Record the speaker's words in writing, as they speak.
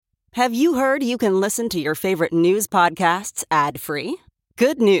Have you heard you can listen to your favorite news podcasts ad-free?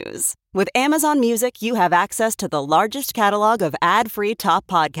 Good news. With Amazon Music, you have access to the largest catalog of ad-free top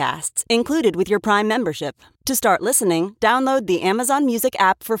podcasts included with your Prime membership. To start listening, download the Amazon Music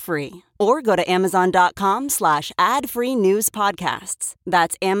app for free or go to amazon.com/ad-free news podcasts.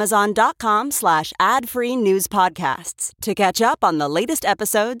 That's amazon.com/ad-free news podcasts to catch up on the latest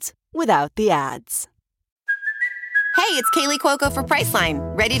episodes without the ads. Hey, it's Kaylee Cuoco for Priceline.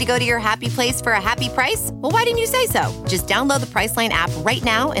 Ready to go to your happy place for a happy price? Well, why didn't you say so? Just download the Priceline app right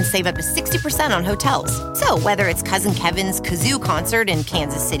now and save up to 60% on hotels. So whether it's Cousin Kevin's Kazoo Concert in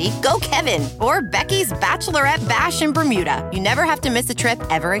Kansas City, go Kevin, or Becky's Bachelorette Bash in Bermuda, you never have to miss a trip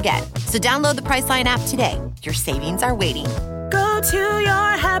ever again. So download the Priceline app today. Your savings are waiting. Go to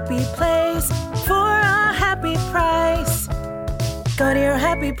your happy place for a happy price. Go to your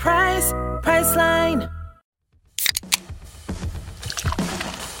happy price, Priceline.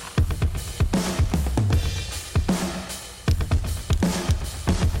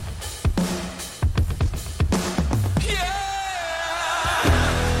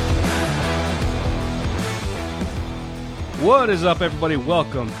 What is up, everybody?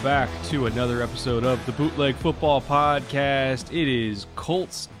 Welcome back to another episode of the Bootleg Football Podcast. It is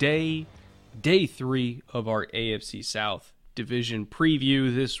Colts Day 3 of our AFC South Division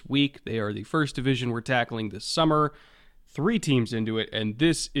preview this week. They are the first division we're tackling this summer. 3 teams into it, and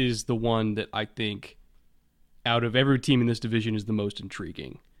this is the one that I think, out of every team in this division, is the most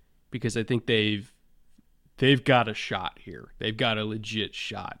intriguing. Because I think they've got a shot here. They've got a legit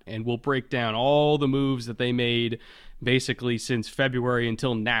shot. And we'll break down all the moves that they made basically since February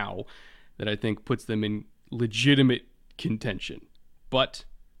until now that I think puts them in legitimate contention. But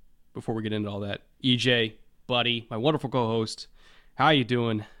before we get into all that, EJ, buddy, my wonderful co-host, how you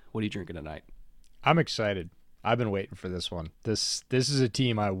doing? What are you drinking tonight? I'm excited. I've been waiting for this one. This is a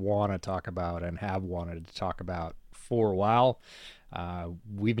team I want to talk about and have wanted to talk about for a while.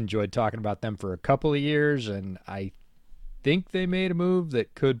 We've enjoyed talking about them for a couple of years, and I think they made a move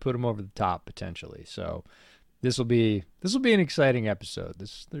that could put them over the top potentially. So this will be an exciting episode.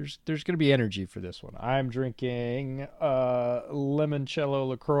 There's going to be energy for this one. I'm drinking limoncello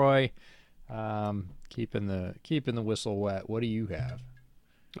LaCroix, keeping the whistle wet. What do you have?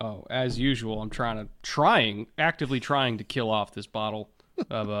 Oh, as usual, I'm actively trying to kill off this bottle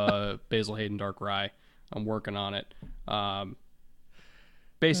of Basil Hayden Dark Rye. I'm working on it.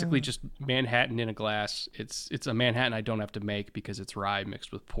 Basically just Manhattan in a glass. It's a Manhattan I don't have to make because it's rye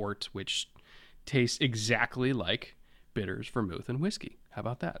mixed with port, which tastes exactly like bitters, vermouth, and whiskey. How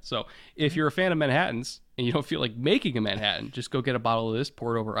about that? So if you're a fan of Manhattans and you don't feel like making a Manhattan, just go get a bottle of this,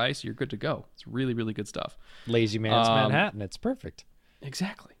 pour it over ice, you're good to go. It's really, really good stuff. Lazy man's Manhattan. It's perfect.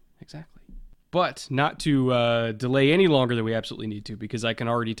 Exactly. But not to delay any longer than we absolutely need to, because I can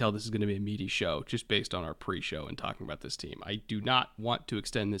already tell this is going to be a meaty show just based on our pre-show and talking about this team. I do not want to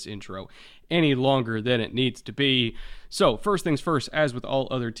extend this intro any longer than it needs to be. So first things first, as with all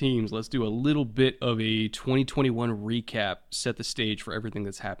other teams, let's do a little bit of a 2021 recap, set the stage for everything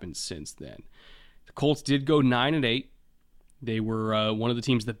that's happened since then. The Colts did go 9-8. They were one of the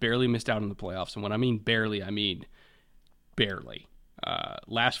teams that barely missed out on the playoffs. And when I mean barely, I mean barely.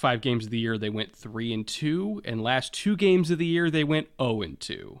 Last 5 games of the year, they went 3-2, and last 2 games of the year, they went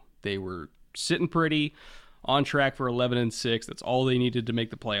 0-2. They were sitting pretty, on track for 11-6. That's all they needed to make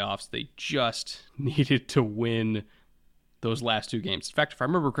the playoffs. They just needed to win those last 2 games. In fact, if I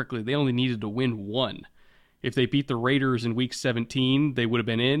remember correctly, they only needed to win 1. If they beat the Raiders in Week 17, they would have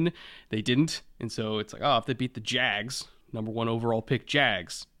been in. They didn't, and so it's like, if they beat the Jags, number 1 overall pick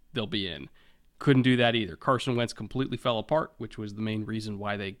Jags, they'll be in. Couldn't do that either. Carson Wentz completely fell apart, which was the main reason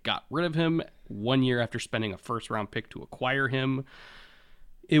why they got rid of him 1 year after spending a first-round pick to acquire him.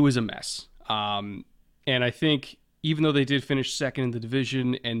 It was a mess. And I think even though they did finish second in the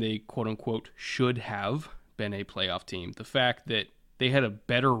division and they, quote-unquote, should have been a playoff team, the fact that they had a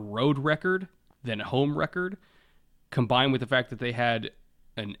better road record than home record, combined with the fact that they had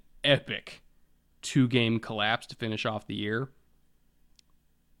an epic 2-game collapse to finish off the year,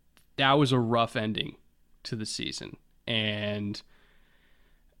 that was a rough ending to the season. And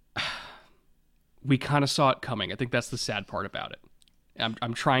we kind of saw it coming. I think that's the sad part about it.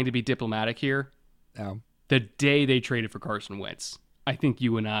 I'm trying to be diplomatic here. The day they traded for Carson Wentz, I think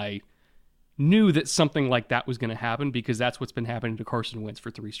you and I knew that something like that was going to happen, because that's what's been happening to Carson Wentz for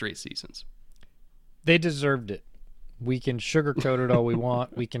 3 straight seasons. They deserved it. We can sugarcoat it all we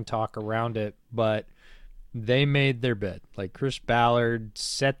want. We can talk around it, but they made their bed. Like, Chris Ballard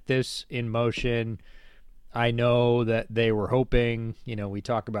set this in motion. I know that they were hoping, we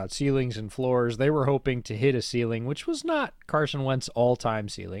talk about ceilings and floors. They were hoping to hit a ceiling, which was not Carson Wentz's all-time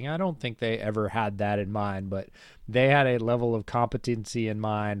ceiling. I don't think they ever had that in mind, but they had a level of competency in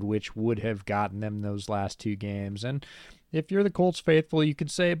mind which would have gotten them those last 2 games. And if you're the Colts faithful, you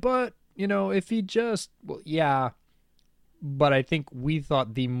could say, but, if he just, well, yeah. But I think we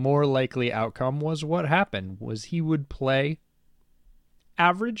thought the more likely outcome was what happened, was he would play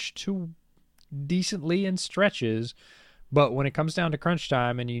average to decently in stretches, but when it comes down to crunch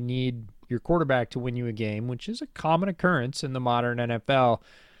time and you need your quarterback to win you a game, which is a common occurrence in the modern NFL,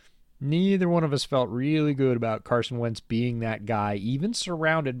 neither one of us felt really good about Carson Wentz being that guy. Even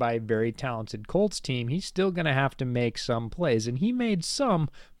surrounded by a very talented Colts team, he's still going to have to make some plays, and he made some,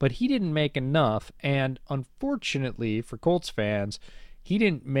 but he didn't make enough. And unfortunately for Colts fans, he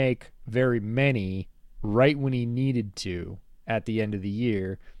didn't make very many right when he needed to at the end of the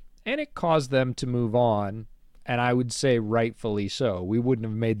year. And it caused them to move on, and I would say rightfully so. We wouldn't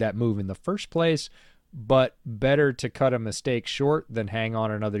have made that move in the first place, but better to cut a mistake short than hang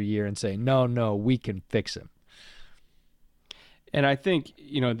on another year and say, no, we can fix him. And I think,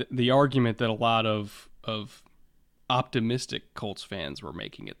 the argument that a lot of optimistic Colts fans were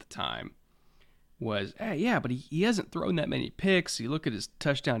making at the time was, hey, yeah, but he hasn't thrown that many picks. You look at his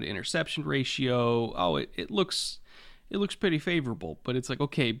touchdown to interception ratio. Oh, it looks pretty favorable, but it's like,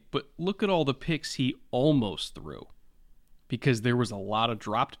 okay, but look at all the picks he almost threw, because there was a lot of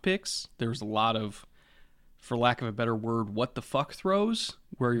dropped picks. There was a lot of, for lack of a better word, what the fuck throws,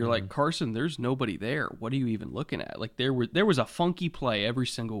 where you're like, Carson, there's nobody there. What are you even looking at? Like there was a funky play every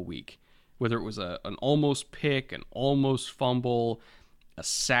single week, whether it was an almost pick, an almost fumble, a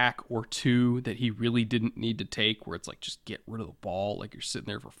sack or 2 that he really didn't need to take, where it's like, just get rid of the ball. Like you're sitting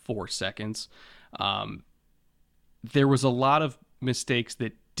there for 4 seconds. There was a lot of mistakes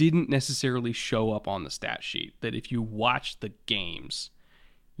that didn't necessarily show up on the stat sheet, that if you watch the games,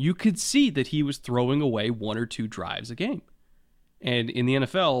 you could see that he was throwing away 1 or 2 drives a game. And in the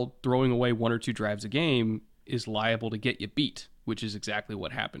NFL, throwing away 1 or 2 drives a game is liable to get you beat, which is exactly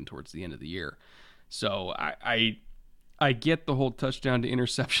what happened towards the end of the year. So I get the whole touchdown to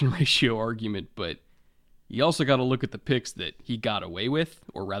interception ratio argument, but you also got to look at the picks that he got away with,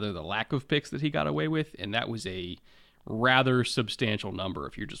 or rather the lack of picks that he got away with, and that was a rather substantial number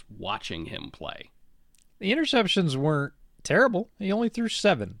if you're just watching him play. The interceptions weren't terrible. He only threw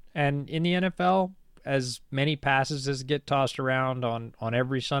 7. And in the NFL, as many passes as get tossed around on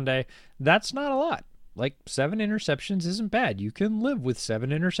every Sunday, that's not a lot. Like 7 interceptions isn't bad. You can live with 7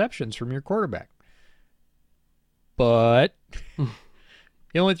 interceptions from your quarterback. But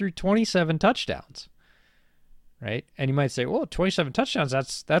he only threw 27 touchdowns. Right? And you might say, well, 27 touchdowns,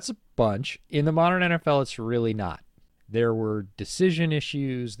 that's a bunch. In the modern NFL, it's really not. There were decision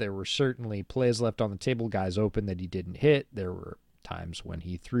issues. There were certainly plays left on the table, guys open that he didn't hit. There were times when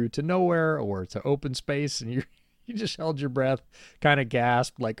he threw to nowhere or to open space, and you just held your breath, kind of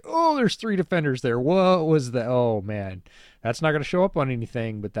gasped, like, oh, there's 3 defenders there. What was that? Oh, man. That's not going to show up on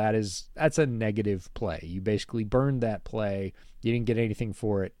anything, but that's a negative play. You basically burned that play. You didn't get anything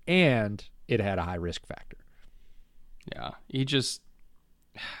for it, and it had a high risk factor. Yeah,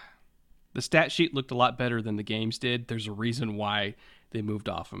 the stat sheet looked a lot better than the games did. There's a reason why they moved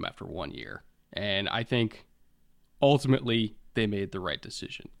off him after 1 year. And I think ultimately they made the right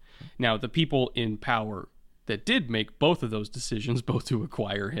decision. Now, the people in power that did make both of those decisions, both to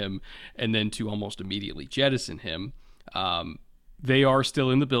acquire him and then to almost immediately jettison him, they are still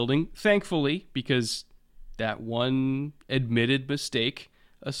in the building, thankfully, because that one admitted mistake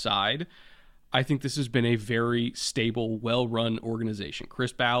aside, I think this has been a very stable, well-run organization.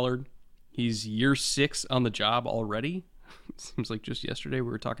 Chris Ballard, he's year 6 on the job already. It seems like just yesterday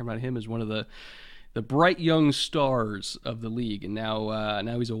we were talking about him as one of the bright young stars of the league, and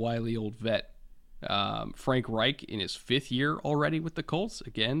now he's a wily old vet. Frank Reich in his 5th year already with the Colts.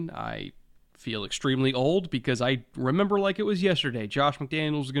 Again, I feel extremely old because I remember like it was yesterday. Josh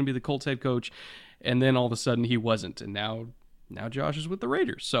McDaniels was going to be the Colts head coach, and then all of a sudden he wasn't, and now Josh is with the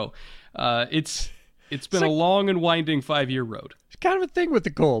Raiders. So it's been a long and winding 5-year road. It's kind of a thing with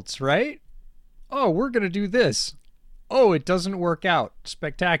the Colts, right? Oh, we're going to do this. Oh, it doesn't work out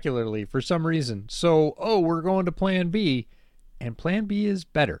spectacularly for some reason. So, we're going to plan B, and plan B is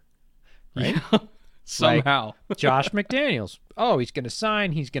better, right? Yeah. Somehow. Like Josh McDaniels. Oh, he's going to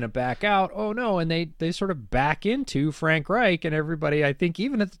sign. He's going to back out. Oh, no. And they sort of back into Frank Reich, and everybody, I think,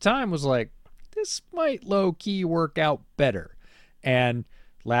 even at the time was like, this might low-key work out better. And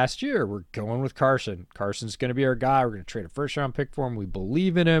last year, we're going with Carson. Carson's going to be our guy. We're going to trade a first-round pick for him. We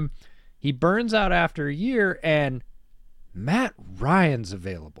believe in him. He burns out after a year, and Matt Ryan's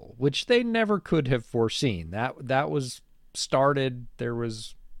available, which they never could have foreseen. That was started. There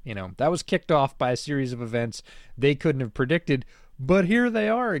was, that was kicked off by a series of events they couldn't have predicted. But here they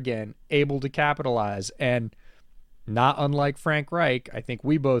are again, able to capitalize. And not unlike Frank Reich, I think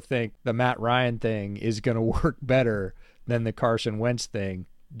we both think the Matt Ryan thing is going to work better than the Carson Wentz thing,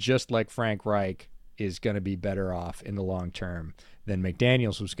 just like Frank Reich is going to be better off in the long term than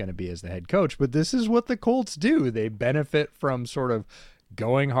McDaniels was going to be as the head coach. But this is what the Colts do. They benefit from sort of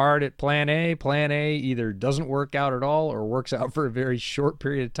going hard at plan A. Plan A either doesn't work out at all or works out for a very short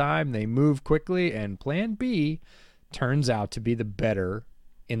period of time. They move quickly, and plan B turns out to be the better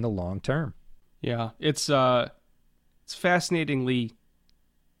in the long term. Yeah, it's fascinatingly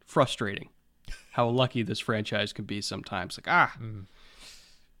frustrating how lucky this franchise can be sometimes.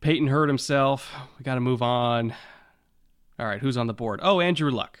 Peyton hurt himself. We got to move on. All right, who's on the board? Oh,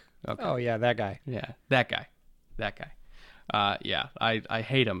 Andrew Luck. Okay. Oh, yeah, that guy. Yeah, that guy. Yeah, I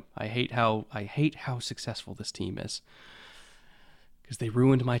hate him. I hate how successful this team is, because they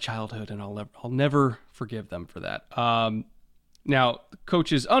ruined my childhood, and I'll never forgive them for that. Now,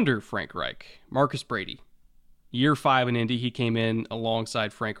 coaches under Frank Reich, Marcus Brady, year 5 in Indy, he came in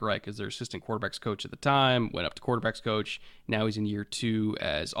alongside Frank Reich as their assistant quarterbacks coach at the time, went up to quarterbacks coach. Now he's in year 2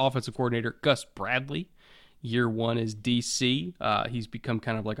 as offensive coordinator. Gus Bradley, year 1 as DC. He's become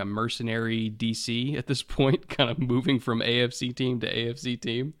kind of like a mercenary DC at this point, kind of moving from AFC team to AFC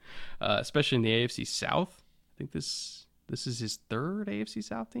team, especially in the AFC South. I think this is his 3rd AFC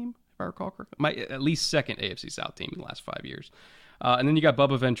South team, if I recall correctly. At least 2nd AFC South team in the last 5 years. And then you got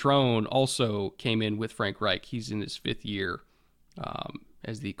Bubba Ventrone, also came in with Frank Reich. He's in his 5th year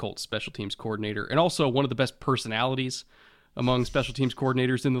as the Colts special teams coordinator, and also one of the best personalities among special teams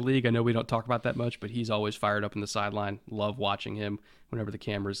coordinators in the league. I know we don't talk about that much, but he's always fired up in the sideline. Love watching him whenever the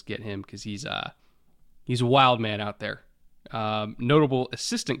cameras get him, because he's a wild man out there. Notable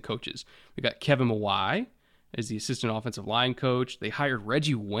assistant coaches. We got Kevin Mawai as the assistant offensive line coach. They hired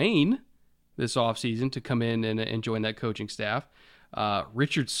Reggie Wayne this offseason to come in and join that coaching staff.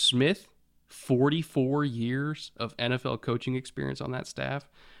 Richard Smith, 44 years of NFL coaching experience on that staff.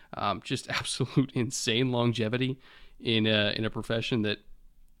 Just absolute insane longevity in a profession that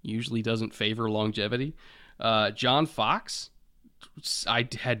usually doesn't favor longevity. John Fox, I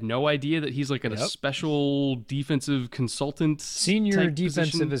had no idea that he's like a special defensive consultant, senior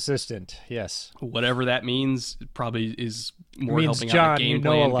defensive position. Assistant. Yes, whatever that means. Probably is more means, helping John, out the game you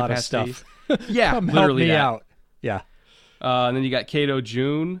know plan a lot capacity. of stuff. Yeah, Come literally help me that. out. Yeah. And then you got Cato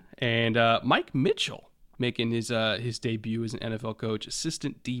June and Mike Mitchell making his debut as an NFL coach,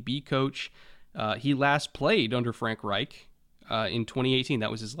 assistant DB coach. He last played under Frank Reich in 2018. That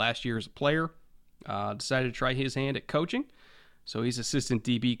was his last year as a player. Decided to try his hand at coaching. So he's assistant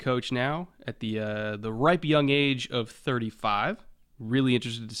DB coach now at the ripe young age of 35. Really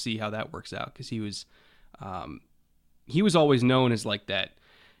interested to see how that works out, because he was always known as like that,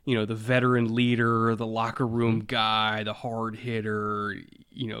 the veteran leader, the locker room guy, the hard hitter,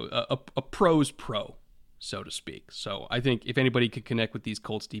 a pro's pro, so to speak. So I think if anybody could connect with these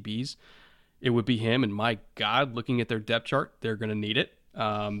Colts DBs, it would be him. And my God, looking at their depth chart, they're going to need it.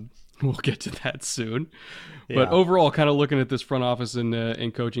 We'll get to that soon. Yeah. But overall, kind of looking at this front office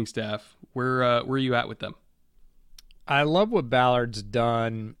and coaching staff, where are you at with them? I love what Ballard's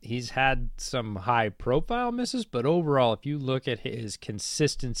done. He's had some high-profile misses, but overall, if you look at his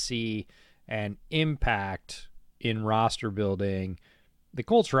consistency and impact in roster building, the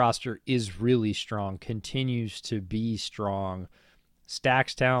Colts roster is really strong, continues to be strong,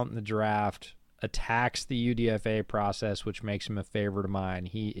 stacks talent in the draft, attacks the UDFA process, which makes him a favorite of mine.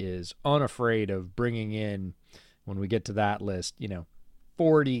 He is unafraid of bringing in, when we get to that list,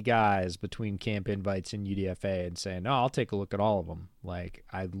 40 guys between camp invites and UDFA, and saying, no, I'll take a look at all of them. Like,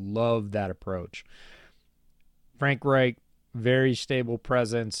 I love that approach. Frank Reich, very stable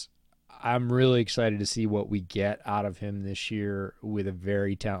presence. I'm really excited to see what we get out of him this year with a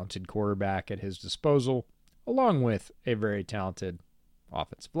very talented quarterback at his disposal, along with a very talented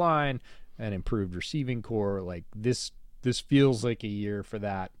offensive line, an improved receiving core. Like, this feels like a year for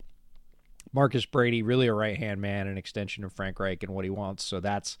that. Marcus Brady, really a right-hand man, an extension of Frank Reich and what he wants. So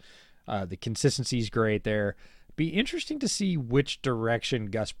that's the consistency is great there. Be interesting to see which direction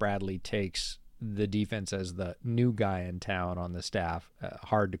Gus Bradley takes the defense as the new guy in town on the staff.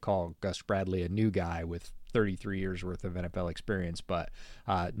 Hard to call Gus Bradley a new guy with 33 years worth of NFL experience, but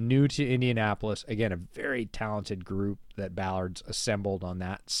new to Indianapolis. Again, a very talented group that Ballard's assembled on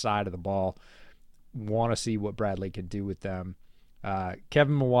that side of the ball. Want to see what Bradley can do with them.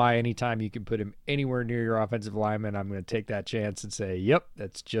 Kevin Mawai, anytime you can put him anywhere near your offensive lineman, I'm going to take that chance and say, yep,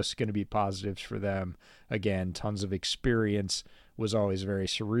 that's just going to be positives for them. Again, tons of experience, was always very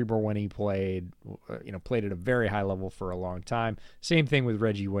cerebral when he played, played at a very high level for a long time. Same thing with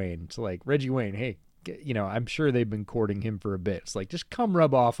Reggie Wayne. It's like, Reggie Wayne, hey, I'm sure they've been courting him for a bit. It's like, just come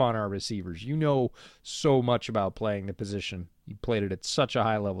rub off on our receivers. You know so much about playing the position. You played it at such a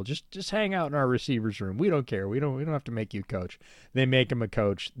high level. Just hang out in our receivers room. We don't care. We don't have to make you coach. They make him a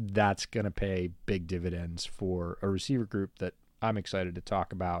coach. That's going to pay big dividends for a receiver group that I'm excited to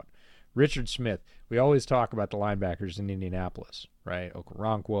talk about. Richard Smith. We always talk about the linebackers in Indianapolis, right?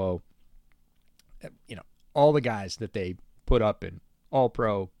 Okoronkwo, all the guys that they put up in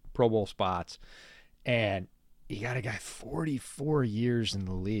All-Pro, Pro Bowl spots. And you got a guy 44 years in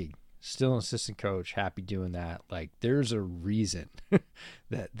the league, still an assistant coach, happy doing that. Like, there's a reason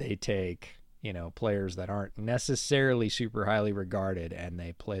that they take, players that aren't necessarily super highly regarded and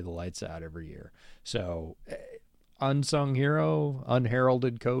they play the lights out every year. So unsung hero,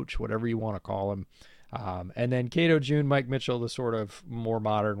 unheralded coach, whatever you want to call him. And then Cato June, Mike Mitchell, the sort of more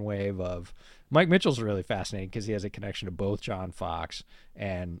modern wave of Mike Mitchell's really fascinating because he has a connection to both John Fox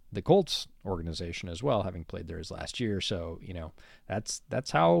and the Colts organization as well, having played there his last year. So, that's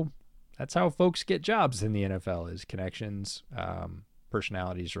how folks get jobs in the NFL, is connections,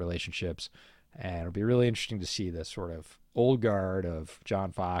 personalities, relationships. And it'll be really interesting to see this sort of old guard of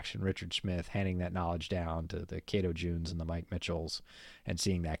John Fox and Richard Smith handing that knowledge down to the Cato Junes and the Mike Mitchells and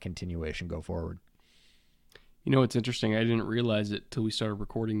seeing that continuation go forward. It's interesting. I didn't realize it till we started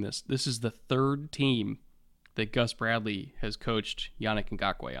recording this. This is the third team that Gus Bradley has coached Yannick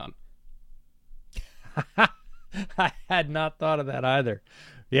Ngakoue on. I had not thought of that either.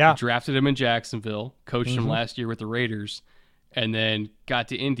 Yeah. He drafted him in Jacksonville, coached him last year with the Raiders, and then got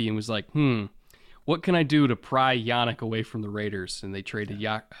to Indy and was like, what can I do to pry Yannick away from the Raiders? And they traded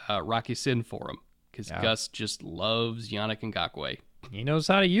Rocky Sin for him because Gus just loves Yannick Ngakoue. He knows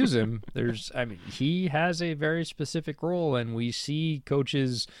how to use him. He has a very specific role, and we see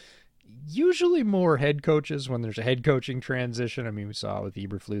coaches, usually more head coaches, when there's a head coaching transition. We saw it with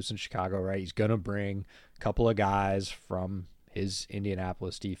Eberflus in Chicago, right? He's going to bring a couple of guys from his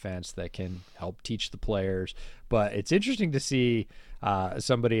Indianapolis defense that can help teach the players. But it's interesting to see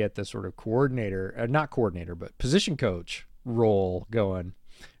somebody at the sort of position coach role going,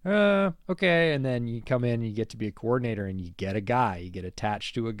 okay, and then you come in, you get to be a coordinator, and you get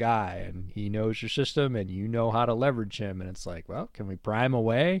attached to a guy, and he knows your system, and you know how to leverage him, and it's like, well, can we pry him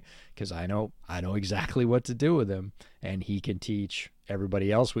away? Because I know exactly what to do with him, and he can teach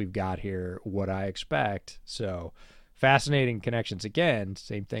everybody else we've got here what I expect. So fascinating connections. Again,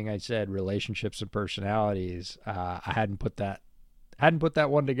 same thing I said, relationships and personalities. I hadn't put that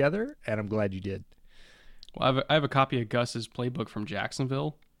one together, and I'm glad you did. Well, I have a copy of Gus's playbook from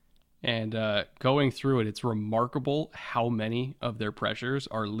Jacksonville, and going through it, it's remarkable how many of their pressures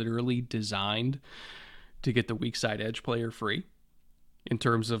are literally designed to get the weak side edge player free, in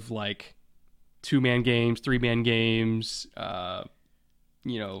terms of like 2-man games, 3-man games,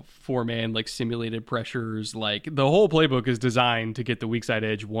 4-man like simulated pressures. Like, the whole playbook is designed to get the weak side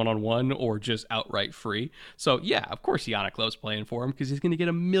edge one-on-one or just outright free. So yeah, of course Yannick loves playing for him because he's going to get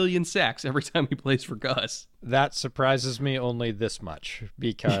 1,000,000 sacks every time he plays for Gus. That surprises me only this much,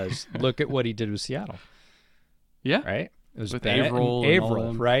 because look at what he did with Seattle. Yeah. Right? It was with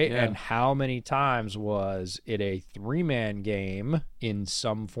Averill, right? Yeah. And how many times was it a 3-man game in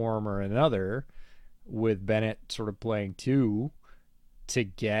some form or another, with Bennett sort of playing 2 to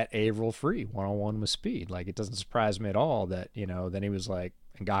get Averill free one-on-one with speed? Like, it doesn't surprise me at all that, then he was like,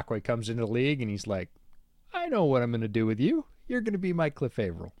 Ngakoue comes into the league and he's like, I know what I'm going to do with you. You're going to be my Cliff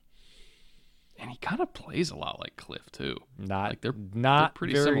Averill. And he kind of plays a lot like Cliff too. They're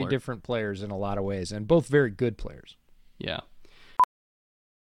pretty very similar. Different players in a lot of ways, and both very good players. Yeah.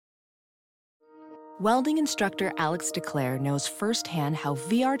 Welding instructor Alex DeClaire knows firsthand how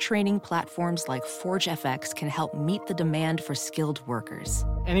VR training platforms like ForgeFX can help meet the demand for skilled workers.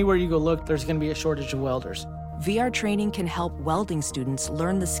 Anywhere you go look, there's going to be a shortage of welders. VR training can help welding students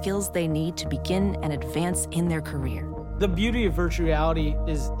learn the skills they need to begin and advance in their career. The beauty of virtual reality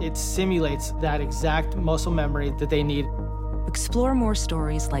is it simulates that exact muscle memory that they need. Explore more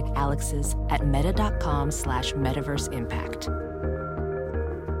stories like Alex's at meta.com/metaverseimpact.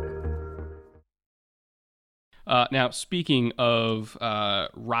 Now, speaking of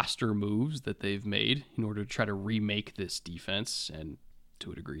roster moves that they've made in order to try to remake this defense and,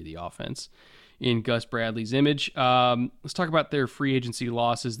 to a degree, the offense in Gus Bradley's image, let's talk about their free agency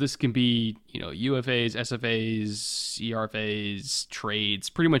losses. This can be, UFAs, SFAs, ERFAs, trades,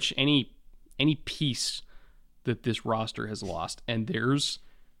 pretty much any piece that this roster has lost, and there's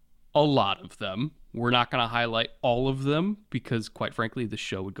a lot of them. We're not going to highlight all of them because, quite frankly, the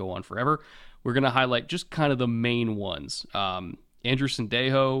show would go on forever. We're going to highlight just kind of the main ones. Andrew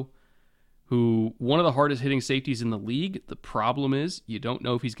Sendejo, who one of the hardest hitting safeties in the league. The problem is you don't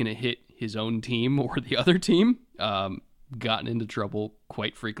know if he's going to hit his own team or the other team. Gotten into trouble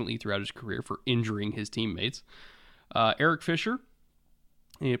quite frequently throughout his career for injuring his teammates. Eric Fisher,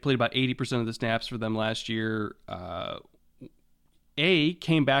 he played about 80% of the snaps for them last year. A,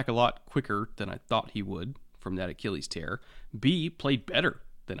 came back a lot quicker than I thought he would from that Achilles tear. B, played better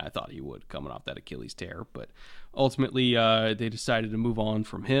than I thought he would coming off that Achilles tear. But ultimately, they decided to move on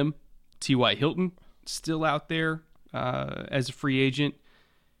from him. T.Y. Hilton, still out there as a free agent.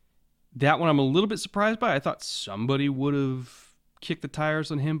 That one I'm a little bit surprised by. I thought somebody would have kicked the tires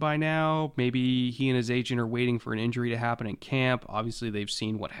on him by now. Maybe he and his agent are waiting for an injury to happen in camp. Obviously, they've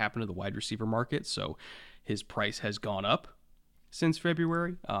seen what happened to the wide receiver market, so his price has gone up since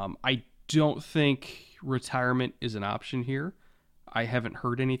February. I don't think retirement is an option here. I haven't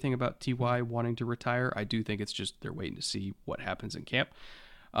heard anything about T.Y. wanting to retire. I do think it's just they're waiting to see what happens in camp.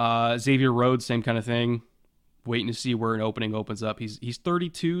 Xavier Rhodes, same kind of thing. Waiting to see where an opening opens up. He's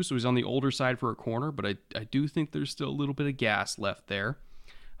 32, so he's on the older side for a corner, but I do think there's still a little bit of gas left there.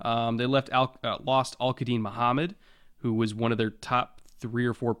 They lost Al-Qadim Muhammad, who was one of their top 3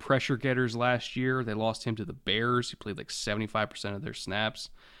 or 4 pressure getters last year. They lost him to the Bears. He played like 75% of their snaps.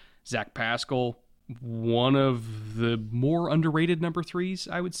 Zach Pascal, one of the more underrated number 3s,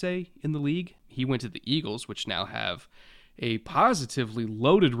 I would say, in the league. He went to the Eagles, which now have a positively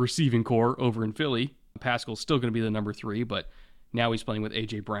loaded receiving core over in Philly. Pascal's still going to be the number 3, but now he's playing with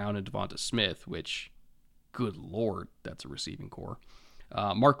A.J. Brown and Devonta Smith, which, good Lord, that's a receiving core.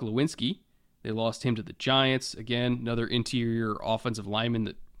 Mark Lewinsky, they lost him to the Giants. Again, another interior offensive lineman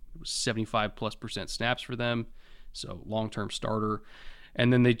that was 75+% snaps for them, so long-term starter.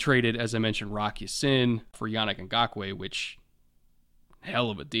 And then they traded, as I mentioned, Rock Ya-Sin for Yannick Ngakoue, which, hell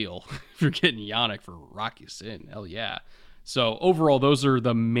of a deal for getting Yannick for Rock Ya-Sin. Hell yeah. So overall, those are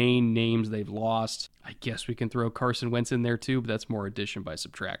the main names they've lost. I guess we can throw Carson Wentz in there too, but that's more addition by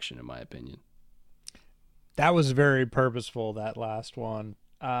subtraction, in my opinion. That was very purposeful, that last one.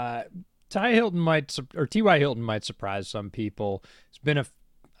 T.Y. Hilton might surprise some people. It's been a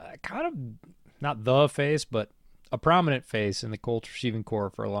kind of, not the face, but a prominent face in the Colts receiving core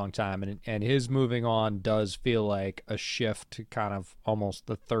for a long time, and his moving on does feel like a shift to kind of almost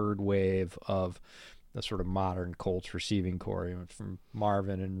the third wave of the sort of modern Colts receiving core. He went from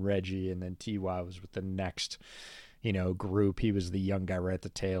Marvin and Reggie, and then T.Y. was with the next, group. He was the young guy right at the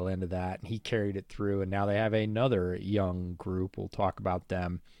tail end of that, and he carried it through, and now they have another young group. We'll talk about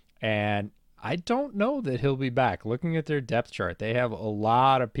them. And I don't know that he'll be back. Looking at their depth chart, they have a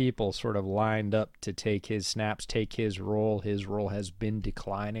lot of people sort of lined up to take his snaps, take his role. His role has been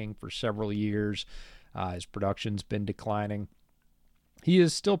declining for several years. His production's been declining. He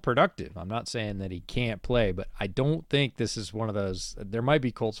is still productive. I'm not saying that he can't play, but I don't think this is one of those. There might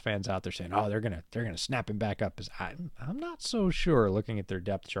be Colts fans out there saying, "Oh, they're gonna snap him back up." I'm not so sure. Looking at their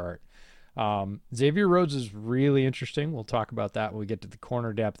depth chart, Xavier Rhodes is really interesting. We'll talk about that when we get to the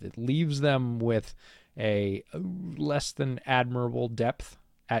corner depth. It leaves them with a less than admirable depth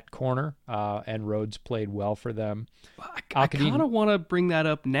at corner, and Rhodes played well for them. I kind of want to bring that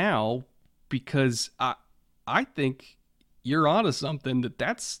up now because I think you're onto something.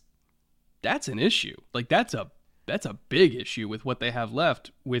 That's an issue. Like that's a big issue with what they have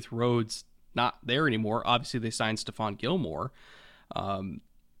left with Rhodes not there anymore. Obviously they signed Stephon Gilmore,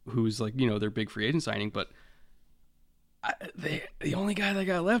 who's like, their big free agent signing, but the only guy they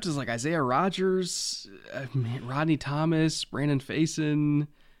got left is like Isaiah Rodgers, Rodney Thomas, Brandon Faison.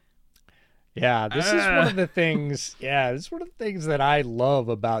 Yeah, this is one of the things. Yeah, this is one of the things that I love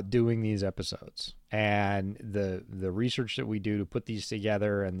about doing these episodes and the research that we do to put these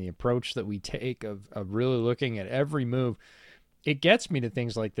together and the approach that we take of really looking at every move. It gets me to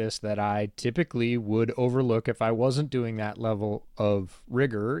things like this that I typically would overlook if I wasn't doing that level of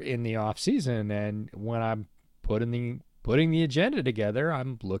rigor in the off season. And when I'm putting the agenda together,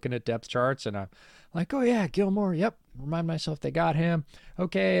 I'm looking at depth charts and I'm like, oh yeah, Gilmore. Yep. Remind myself they got him.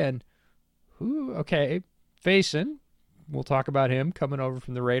 Okay. And okay, Faison, we'll talk about him coming over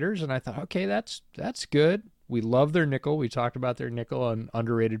from the Raiders, and I thought, okay, that's good. We love their nickel. We talked about their nickel on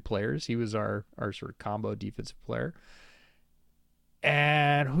underrated players. He was our sort of combo defensive player.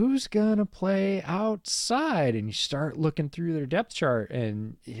 And who's going to play outside? And you start looking through their depth chart,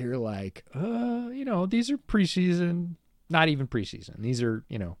 and you're like, these are preseason not even preseason. These are,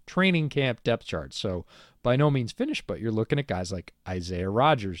 training camp depth charts. So by no means finished, but you're looking at guys like Isaiah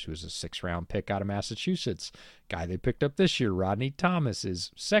Rodgers, who's a 6th-round pick out of Massachusetts. Guy they picked up this year, Rodney Thomas,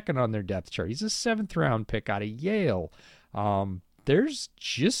 is second on their depth chart. He's a 7th-round pick out of Yale. There's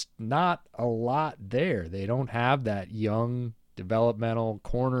just not a lot there. They don't have that young developmental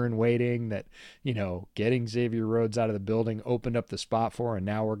corner in waiting that, getting Xavier Rhodes out of the building opened up the spot for, and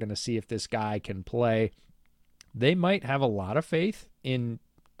now we're going to see if this guy can play. They might have a lot of faith in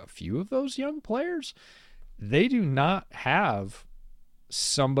a few of those young players. They do not have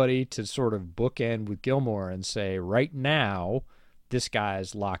somebody to sort of bookend with Gilmore and say, right now, this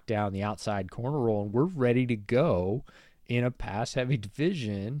guy's locked down the outside corner role, and we're ready to go in a pass-heavy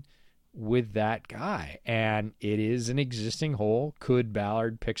division with that guy. And it is an existing hole. Could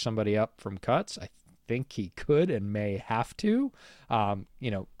Ballard pick somebody up from cuts? I think he could and may have to.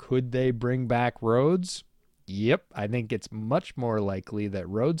 Could they bring back Rhodes? Yep, I think it's much more likely that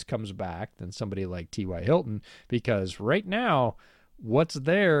Rhodes comes back than somebody like T.Y. Hilton, because right now, what's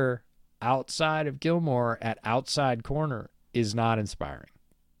there outside of Gilmore at outside corner is not inspiring.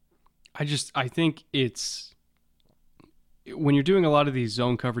 I think it's, when you're doing a lot of these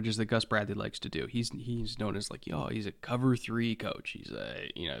zone coverages that Gus Bradley likes to do, he's known as he's a cover 3 coach. He's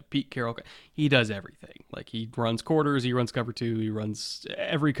a Pete Carroll. He does everything. Like, he runs quarters, he runs cover 2, he runs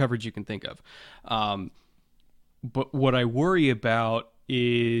every coverage you can think of. But what I worry about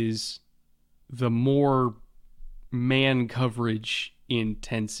is the more man coverage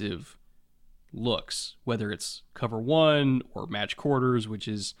intensive looks, whether it's cover 1 or match quarters, which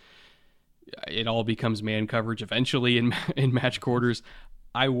is, it all becomes man coverage eventually in match quarters.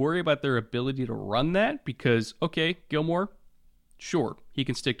 I worry about their ability to run that because, okay, Gilmore, sure, he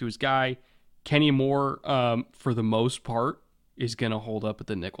can stick to his guy. Kenny Moore, for the most part, is going to hold up at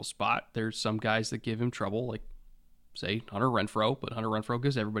the nickel spot. There's some guys that give him trouble, like, say, Hunter Renfrow, but Hunter Renfrow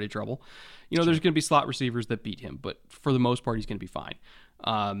gives everybody trouble. There's going to be slot receivers that beat him, but for the most part, he's going to be fine.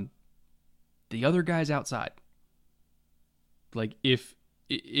 The other guys outside, like, if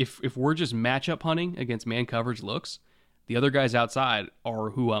we're just matchup hunting against man coverage looks, the other guys outside are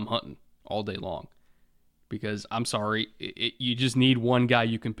who I'm hunting all day long. Because I'm sorry, you just need one guy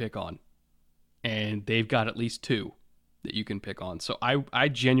you can pick on. And they've got at least 2 that you can pick on. So I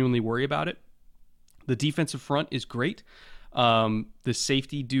genuinely worry about it. The defensive front is great. The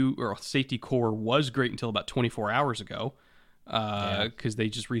safety core was great until about 24 hours ago. Because they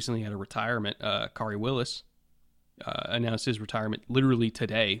just recently had a retirement. Kari Willis announced his retirement literally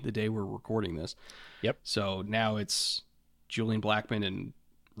today, the day we're recording this. Yep. So now it's Julian Blackman and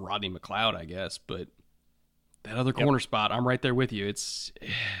Rodney McLeod, I guess. But that other corner spot, I'm right there with you. It's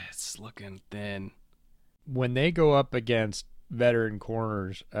looking thin. When they go up against veteran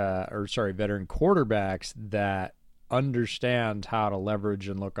quarterbacks that understand how to leverage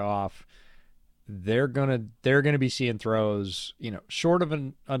and look off, they're gonna be seeing throws, short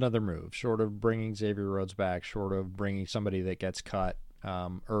of another move, short of bringing Xavier Rhodes back, short of bringing somebody that gets cut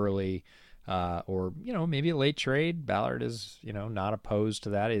early, or maybe a late trade. Ballard is not opposed to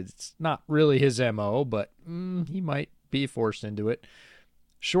that. It's not really his MO, but he might be forced into it.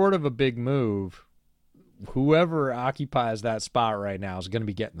 Short of a big move, whoever occupies that spot right now is going to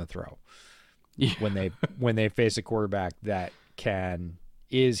be getting the throw. Yeah. when they face a quarterback that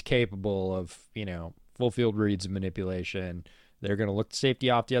is capable of, full field reads and manipulation. They're going to look the safety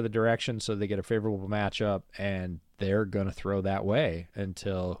off the other direction so they get a favorable matchup, and they're going to throw that way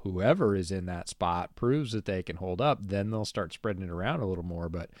until whoever is in that spot proves that they can hold up. Then they'll start spreading it around a little more.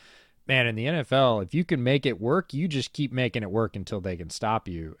 But, man, in the NFL, if you can make it work, you just keep making it work until they can stop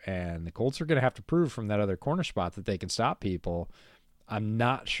you. And the Colts are going to have to prove from that other corner spot that they can stop people. I'm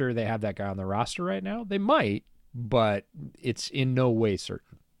not sure they have that guy on the roster right now. They might, but it's in no way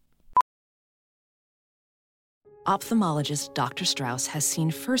certain. Ophthalmologist Dr. Strauss has seen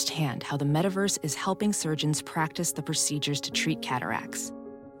firsthand how the metaverse is helping surgeons practice the procedures to treat cataracts.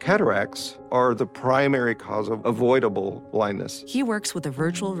 Cataracts are the primary cause of avoidable blindness. He works with a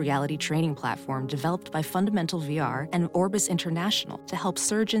virtual reality training platform developed by Fundamental VR and Orbis International to help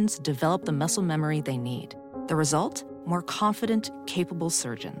surgeons develop the muscle memory they need. The result? More confident, capable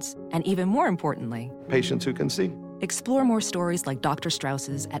surgeons. And even more importantly, patients who can see. Explore more stories like Dr.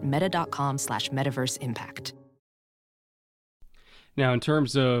 Strauss's at meta.com/metaverseimpact. Now, in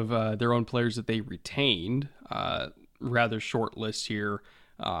terms of their own players that they retained, rather short list here.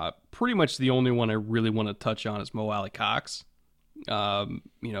 Pretty much the only one I really want to touch on is Mo Alley-Cox.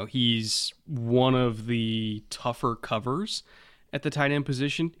 He's one of the tougher covers at the tight end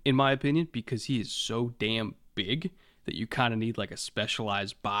position, in my opinion, because he is so damn big that you kind of need like a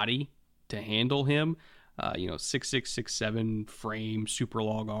specialized body to handle him. 6'6", 6'7", frame, super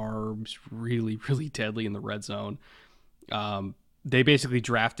long arms, really, really deadly in the red zone. They basically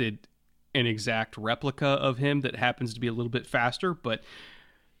drafted an exact replica of him that happens to be a little bit faster, but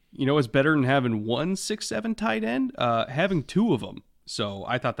it's better than having one 6'7" tight end, having two of them. So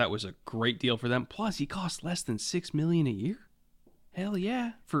I thought that was a great deal for them. Plus, he costs less than $6 million a year. Hell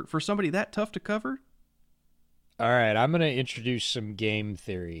yeah, for somebody that tough to cover. All right, I'm going to introduce some game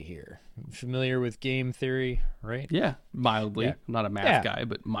theory here. Familiar with game theory, right? Yeah, mildly. Yeah. I'm not a math guy,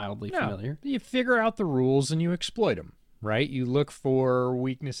 but mildly familiar. You figure out the rules and you exploit them, right? You look for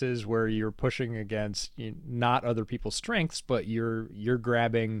weaknesses where you're pushing against not other people's strengths, but you're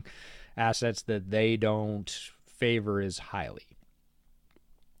grabbing assets that they don't favor as highly.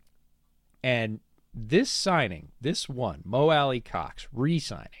 And this signing, this one, Mo Alley Cox,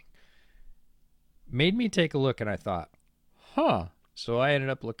 re-signing, made me take a look, and I thought, So I ended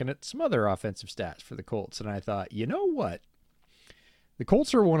up looking at some other offensive stats for the Colts, and I thought, you know what? The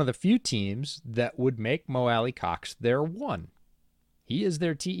Colts are one of the few teams that would make Mo Alley Cox their one. He is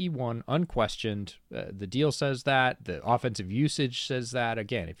their TE1, unquestioned. The deal says that. The offensive usage says that.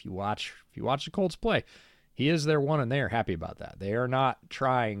 Again, if you watch the Colts play, he is their one, and they are happy about that. They are not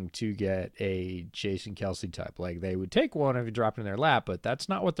trying to get a Jason Kelsey type. Like, they would take one if you dropped in their lap, but that's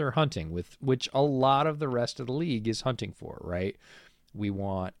not what they're hunting with, which a lot of the rest of the league is hunting for, right? We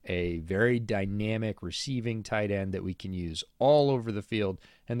want a very dynamic receiving tight end that we can use all over the field.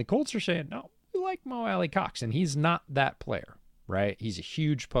 And the Colts are saying, no, we like Mo Alley Cox, and he's not that player, right? He's a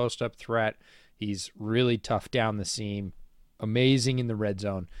huge post-up threat. He's really tough down the seam, amazing in the red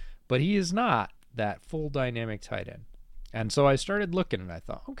zone, but he is not that full dynamic tight end. And so I started looking, and I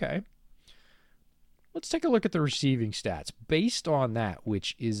thought, okay, let's take a look at the receiving stats based on that,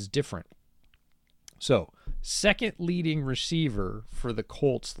 which is different. So, second leading receiver for the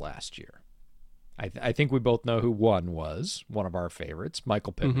Colts last year. I think we both know who one was, one of our favorites,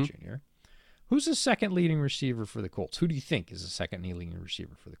 Michael Pittman Jr. Who's the second leading receiver for the Colts? Who do you think is the second leading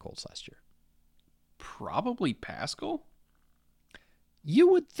receiver for the Colts last year? Probably Pascal. You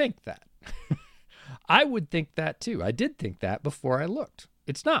would think that. I would think that too. I did think that before I looked.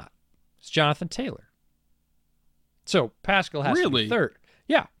 It's not. It's Jonathan Taylor. So Pascal has to be third.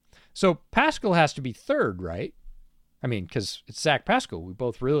 Yeah. So Pascal has to be third, right? I mean, because it's Zach Pascal. We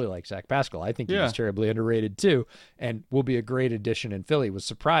both really like Zach Pascal. I think he's terribly underrated too, and will be a great addition in Philly. Was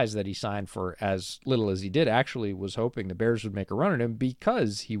surprised that he signed for as little as he did. Actually was hoping the Bears would make a run at him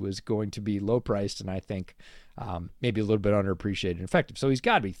because he was going to be low priced and I think maybe a little bit underappreciated and effective. So he's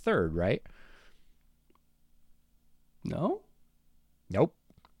got to be third, right? No? Nope.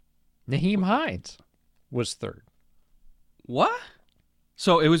 Naheem Hines was third. What?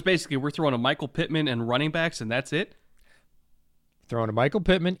 So it was basically we're throwing a Michael Pittman and running backs, and that's it? Throwing to Michael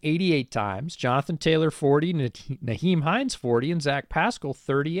Pittman 88 times, Jonathan Taylor 40, Naheem Hines 40, and Zach Pascal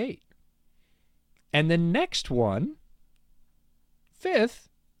 38. And the next one, fifth,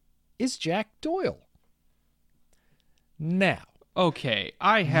 is Jack Doyle. Now, okay,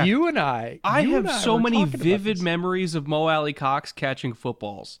 I have so many vivid memories of Mo Alley Cox catching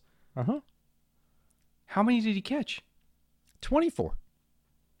footballs. How many did he catch? 24.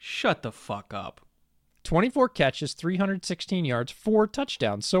 Shut the fuck up. 24 catches, 316 yards, 4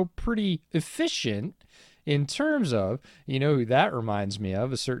 touchdowns. So pretty efficient in terms of, you know who that reminds me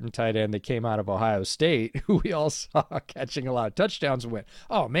of? A certain tight end that came out of Ohio State who we all saw catching a lot of touchdowns and went,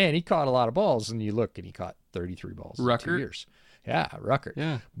 oh man, he caught a lot of balls. And you look and he caught 33 balls in 2 years. Yeah, Ruckert.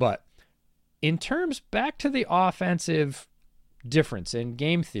 Yeah. But in terms, back to the offensive difference in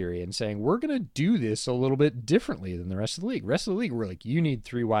game theory and saying we're going to do this a little bit differently than the rest of the league. Rest of the league, we're like, you need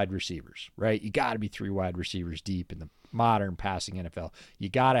 3 wide receivers, right? You got to be 3 wide receivers deep in the modern passing NFL. You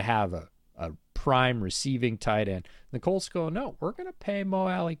got to have a prime receiving tight end. The Colts go, no, we're going to pay Mo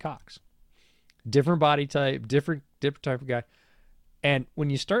Alley Cox. Different body type, different type of guy. And when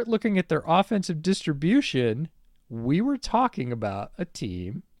you start looking at their offensive distribution, we were talking about a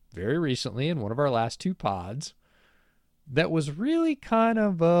team very recently in one of our last 2 pods that was really kind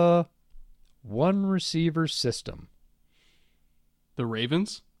of a one receiver system. The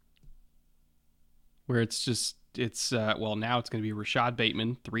Ravens? Where it's now it's going to be Rashad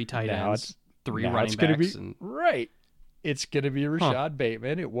Bateman, 3 tight ends, 3 running backs. Right. It's going to be Rashad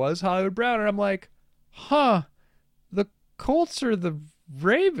Bateman. It was Hollywood Brown. And I'm like, the Colts are the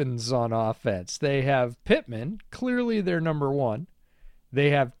Ravens on offense. They have Pittman, clearly their number 1.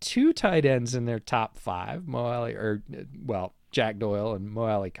 They have 2 tight ends in their top 5. Jack Doyle and Mo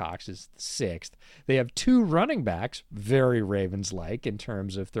Alley Cox is the 6th. They have 2 running backs, very Ravens-like in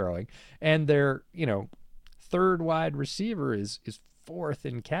terms of throwing, and their 3rd wide receiver is 4th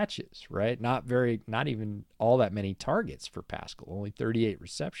in catches, right? Not even all that many targets for Pascal, only 38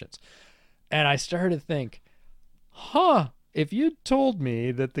 receptions. And I started to think, if you told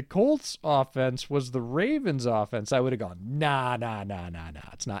me that the Colts offense was the Ravens offense, I would have gone, nah,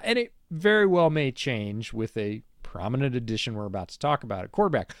 it's not. And it very well may change with a prominent addition we're about to talk about at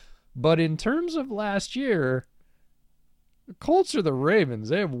quarterback. But in terms of last year, the Colts are the Ravens.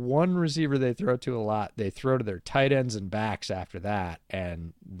 They have one receiver they throw to a lot. They throw to their tight ends and backs after that.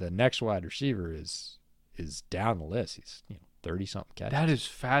 And the next wide receiver is down the list. He's 30-something catches. That is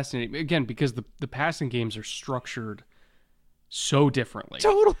fascinating. Again, because the passing games are structured so differently.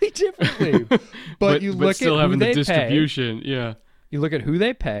 Totally differently. But you look still at having who the they distribution. Pay. Yeah. You look at who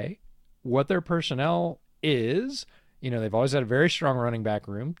they pay, what their personnel is. They've always had a very strong running back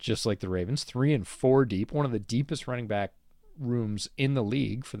room, just like the Ravens, 3 and 4 deep, one of the deepest running back rooms in the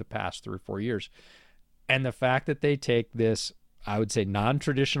league for the past 3 or 4 years. And the fact that they take this, I would say,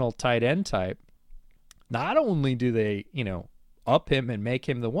 non-traditional tight end type, not only do they, up him and make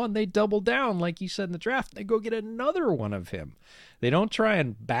him the one, they double down, like you said in the draft. They go get another one of him. They don't try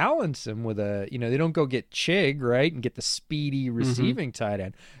and balance him with they don't go get Chig, right, and get the speedy receiving tight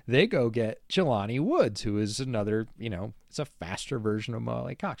end. They go get Jelani Woods, who is another, it's a faster version of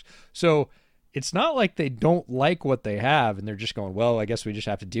Molly Cox. So it's not like they don't like what they have and they're just going, well, I guess we just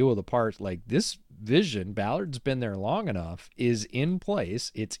have to deal with the parts. Like, this vision, Ballard's been there long enough, is in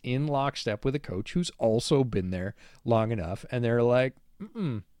place. It's in lockstep with a coach who's also been there long enough. And they're like,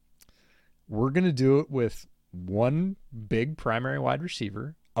 we're going to do it with one big primary wide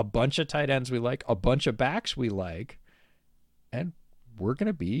receiver, a bunch of tight ends we like, a bunch of backs we like, and we're going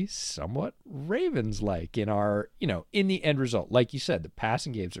to be somewhat Ravens-like in our, in the end result. Like you said, the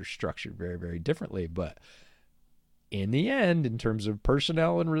passing games are structured very, very differently. But in the end, in terms of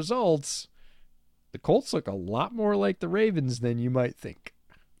personnel and results, the Colts look a lot more like the Ravens than you might think.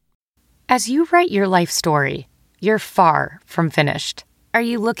 As you write your life story, you're far from finished. Are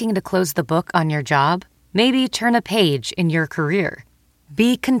you looking to close the book on your job? Maybe turn a page in your career?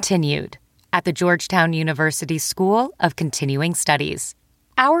 Be continued at the Georgetown University School of Continuing Studies.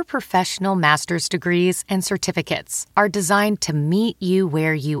 Our professional master's degrees and certificates are designed to meet you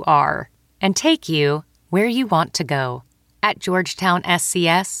where you are and take you where you want to go. At Georgetown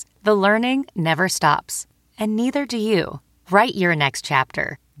SCS, the learning never stops, and neither do you. Write your next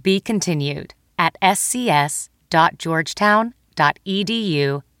chapter. Be continued at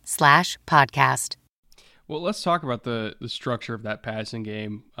scs.georgetown.edu/podcast. Well, let's talk about the structure of that passing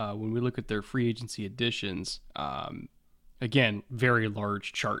game. When we look at their free agency additions, again, very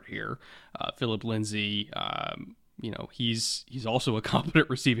large chart here. Phillip Lindsay, he's also a competent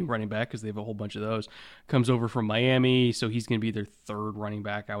receiving running back because they have a whole bunch of those. Comes over from Miami, so he's going to be their third running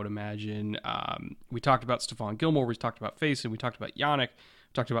back, I would imagine. We talked about Stephon Gilmore. We talked about Faison. We talked about Yannick.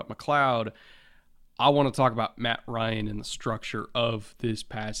 We talked about McLeod. I want to talk about Matt Ryan and the structure of this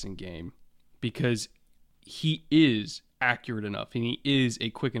passing game because he is accurate enough and he is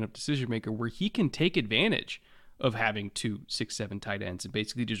a quick enough decision maker where he can take advantage of having 2, 6, 7 tight ends and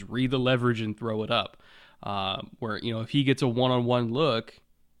basically just read the leverage and throw it up. Where, if he gets a one-on-one look,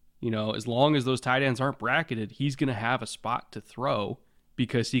 as long as those tight ends aren't bracketed, he's going to have a spot to throw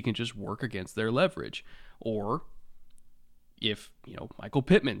because he can just work against their leverage. Or if, Michael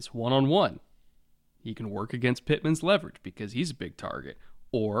Pittman's one-on-one, he can work against Pittman's leverage because he's a big target.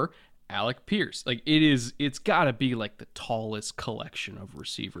 Or Alec Pierce. It's got to be like the tallest collection of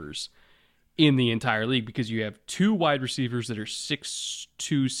receivers in the entire league because you have 2 wide receivers that are 6'2",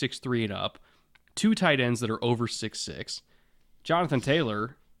 6'3", and up, 2 tight ends that are over 6'6". Jonathan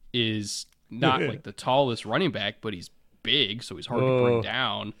Taylor is not like the tallest running back, but he's big, so he's hard to bring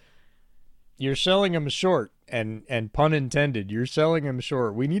down. You're selling him short, and pun intended, you're selling him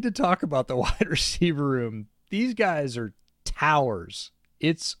short. We need to talk about the wide receiver room. These guys are towers.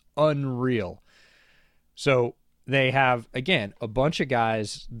 It's unreal. So they have, again, a bunch of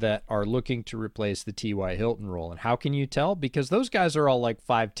guys that are looking to replace the T.Y. Hilton role. And how can you tell? Because those guys are all like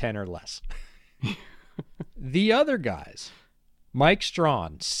 5'10" or less. The other guys, Mike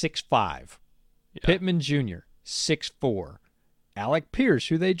Strawn, 6'5", Pittman Jr., 6'4", Alec Pierce,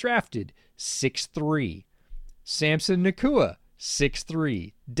 who they drafted, 6'3", Samson Nakua,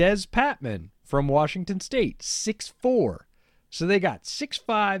 6'3", Dez Patman from Washington State, 6'4". So they got 6'5",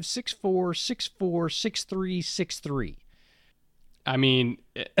 6'4", 6'4", 6'3", 6'3". I mean,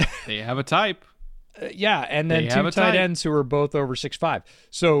 they have a type. Yeah, and then 2 tight ends who are both over 6'5".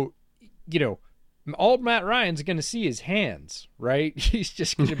 So, all Matt Ryan's going to see is hands, right? He's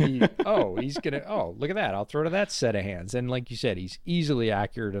just going to be, look at that. I'll throw to that set of hands. And like you said, he's easily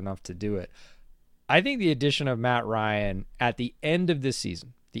accurate enough to do it. I think the addition of Matt Ryan at the end of this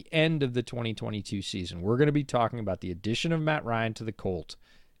season, the end of the 2022 season, we're going to be talking about the addition of Matt Ryan to the Colts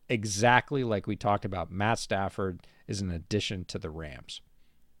exactly like we talked about Matt Stafford is an addition to the Rams.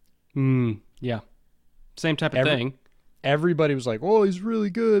 Yeah. Same type of thing. Everybody was like, oh, he's really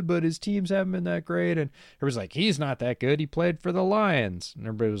good, but his teams haven't been that great. And everybody's like, he's not that good. He played for the Lions. And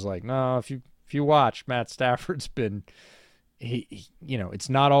everybody was like, no, if you watch, Matt Stafford's been, he it's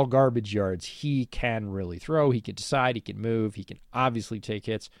not all garbage yards. He can really throw. He can decide. He can move. He can obviously take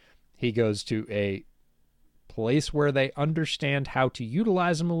hits. He goes to a place where they understand how to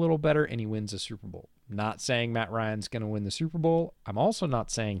utilize him a little better, and he wins a Super Bowl. Not saying Matt Ryan's going to win the Super Bowl. I'm also not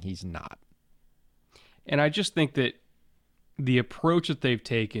saying he's not. And I just think that the approach that they've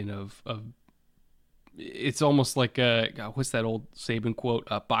taken of it's almost like what's that old Saban quote?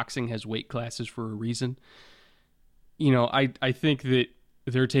 Boxing has weight classes for a reason. I think that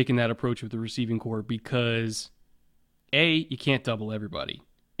they're taking that approach with the receiving core because A, you can't double everybody,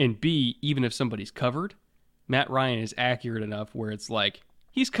 and B, even if somebody's covered, Matt Ryan is accurate enough where it's like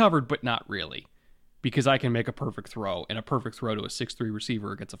he's covered but not really, because I can make a perfect throw, and a perfect throw to a 6'3"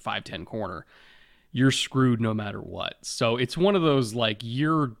 receiver against a 5'10" corner. You're screwed no matter what. So it's one of those like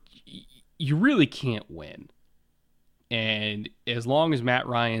you really can't win. And as long as Matt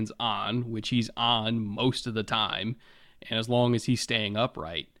Ryan's on, which he's on most of the time, and as long as he's staying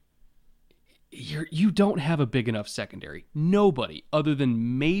upright, you don't have a big enough secondary. Nobody other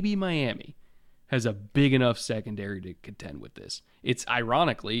than maybe Miami has a big enough secondary to contend with this. It's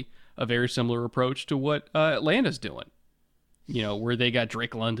ironically a very similar approach to what Atlanta's doing. Where they got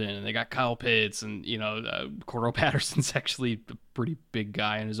Drake London and they got Kyle Pitts and, Cordell Patterson's actually a pretty big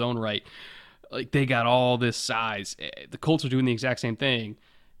guy in his own right. Like, they got all this size. The Colts are doing the exact same thing,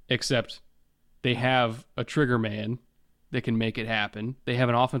 except they have a trigger man that can make it happen. They have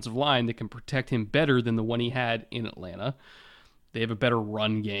an offensive line that can protect him better than the one he had in Atlanta. They have a better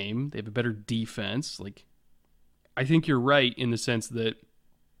run game. They have a better defense. Like, I think you're right in the sense that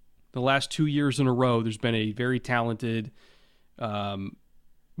the last 2 years in a row, there's been a very talented,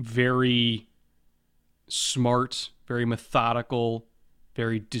 very smart, very methodical,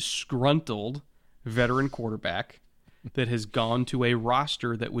 very disgruntled veteran quarterback that has gone to a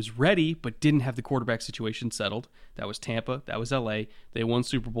roster that was ready but didn't have the quarterback situation settled. That was Tampa. That was LA. They won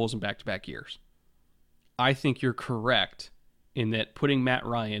Super Bowls in back-to-back years. I think you're correct in that putting Matt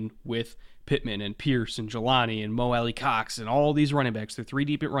Ryan with Pittman and Pierce and Jelani and Mo Alley Cox and all these running backs, they're 3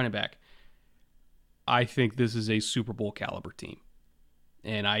 deep at running back. I think this is a Super Bowl caliber team.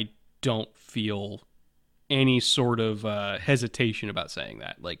 And I don't feel any sort of hesitation about saying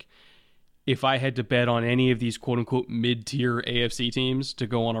that. Like, if I had to bet on any of these quote-unquote mid-tier AFC teams to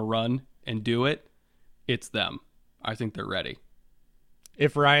go on a run and do it, it's them. I think they're ready.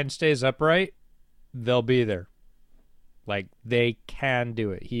 If Ryan stays upright, they'll be there. Like, they can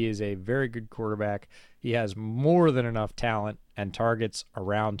do it. He is a very good quarterback. He has more than enough talent and targets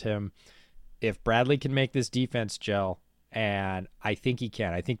around him. If Bradley can make this defense gel, and I think he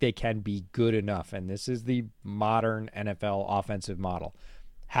can, I think they can be good enough. And this is the modern NFL offensive model.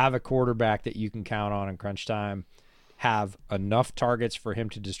 Have a quarterback that you can count on in crunch time. Have enough targets for him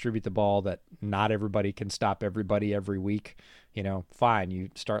to distribute the ball that not everybody can stop everybody every week. Fine. You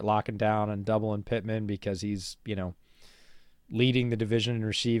start locking down and doubling Pittman because he's, leading the division in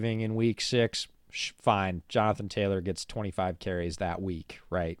receiving in week 6. Fine. Jonathan Taylor gets 25 carries that week,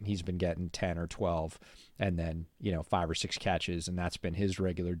 right? He's been getting 10 or 12 and then, 5 or 6 catches, and that's been his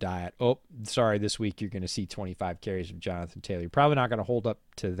regular diet. Oh, sorry, this week you're going to see 25 carries of Jonathan Taylor. You're probably not going to hold up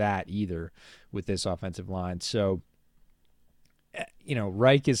to that either with this offensive line. So,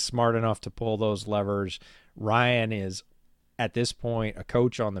 Reich is smart enough to pull those levers. Ryan is, at this point, a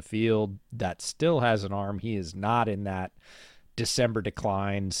coach on the field that still has an arm. He is not in that December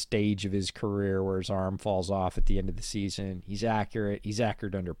decline stage of his career where his arm falls off at the end of the season. He's accurate. He's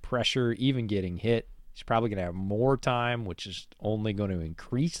accurate under pressure, even getting hit. He's probably going to have more time, which is only going to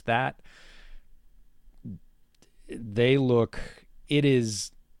increase that.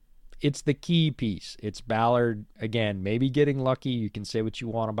 It's the key piece. It's Ballard, again, maybe getting lucky. You can say what you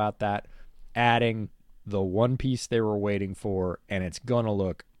want about that. Adding the one piece they were waiting for, and it's going to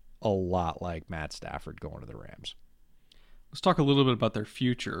look a lot like Matt Stafford going to the Rams. Let's talk a little bit about their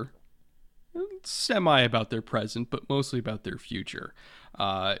future. Semi about their present, but mostly about their future.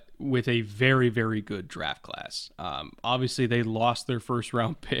 With a very, very good draft class. Obviously, they lost their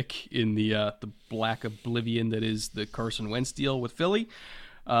first-round pick in the black oblivion that is the Carson Wentz deal with Philly.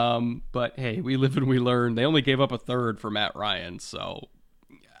 But, hey, we live and we learn. They only gave up a third for Matt Ryan, so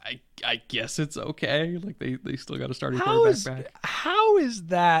I guess it's okay. Like, they still got a starting quarterback back. How is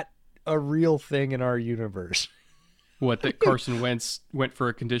that a real thing in our universe. What, that Carson Wentz went for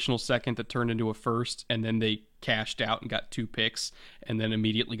a conditional second that turned into a first, and then they cashed out and got 2 picks, and then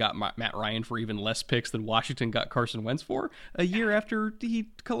immediately got Matt Ryan for even less picks than Washington got Carson Wentz for a year after he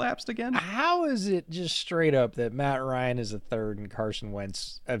collapsed again? How is it just straight up that Matt Ryan is a third and Carson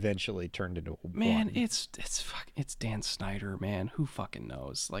Wentz eventually turned into a Man, one? it's Dan Snyder, man. Who fucking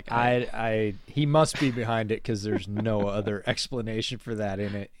knows? Like he must be behind it, because there's no other explanation for that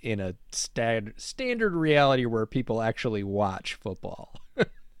in a standard reality where people actually watch football.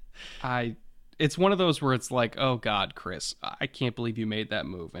 It's one of those where it's like, oh God, Chris, I can't believe you made that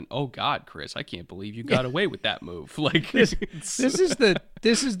move, and oh God, Chris, I can't believe you got away with that move. Like this is the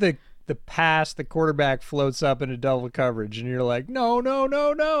pass. The quarterback floats up into double coverage, and you're like, no,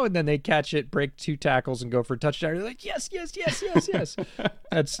 and then they catch it, break 2 tackles, and go for a touchdown. You're like, yes.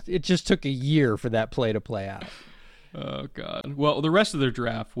 It just took a year for that play to play out. Oh God. Well, the rest of their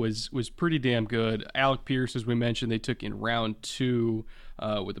draft was pretty damn good. Alec Pierce, as we mentioned, they took in round 2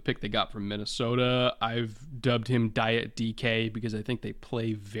 with the pick they got from Minnesota. I've dubbed him Diet DK because I think they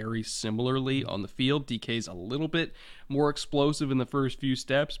play very similarly on the field. DK's a little bit more explosive in the first few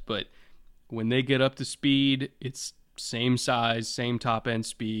steps, but when they get up to speed, it's same size, same top end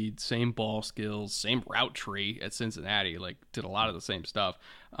speed, same ball skills, same route tree at Cincinnati. Like, did a lot of the same stuff.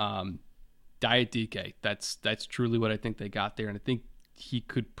 Diet DK. That's truly what I think they got there, and I think he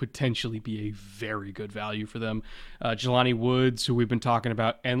could potentially be a very good value for them. Jelani Woods, who we've been talking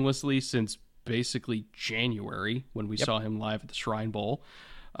about endlessly since basically January when we saw him live at the Shrine Bowl.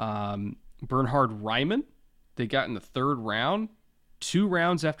 Bernhard Raimann, they got in the 3rd round, 2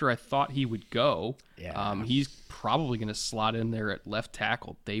 rounds after I thought he would go. Yeah. He's probably going to slot in there at left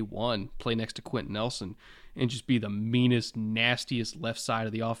tackle day 1, play next to Quentin Nelson, and just be the meanest, nastiest left side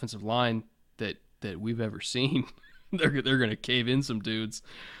of the offensive line that we've ever seen. They're going to cave in some dudes.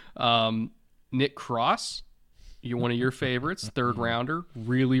 Nick Cross, you're one of your favorites, 3rd rounder,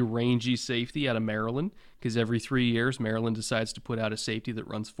 really rangy safety out of Maryland, because every 3 years Maryland decides to put out a safety that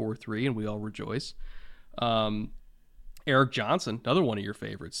runs 4.3, and we all rejoice. Eric Johnson, another one of your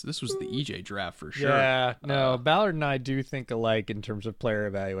favorites. This was the EJ draft for sure. Yeah, no, Ballard and I do think alike in terms of player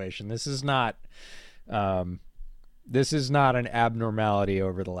evaluation. This is not an abnormality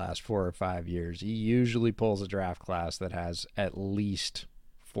over the last 4 or 5 years. He usually pulls a draft class that has at least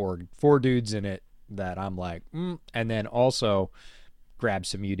four dudes in it that I'm like, and then also grab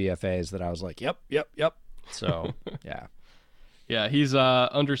some UDFAs that I was like, yep. So, yeah. Yeah, he's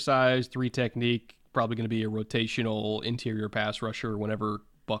undersized, 3 technique, probably going to be a rotational interior pass rusher whenever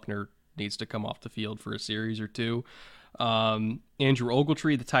Buckner needs to come off the field for a series or 2. Andrew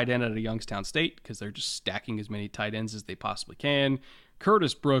Ogletree, the tight end out of Youngstown State, because they're just stacking as many tight ends as they possibly can.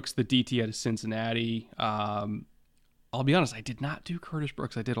 Curtis Brooks, the DT out of Cincinnati. I'll be honest, I did not do Curtis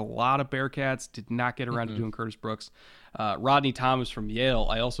Brooks. I did a lot of Bearcats, did not get around to doing Curtis Brooks. Rodney Thomas from Yale,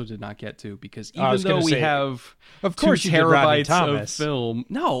 I also did not get to, because even though we have of course 2 you did Rodney terabytes Thomas. of film.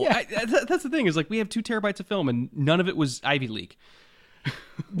 No, Yeah. That's the thing, is like we have 2 terabytes of film and none of it was Ivy League.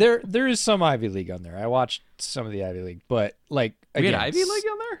 There is some Ivy League on there. I watched some of the Ivy League, but like We again, had Ivy League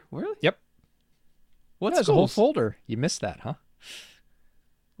on there? Really? Yep. What's There's a whole folder. You missed that, huh?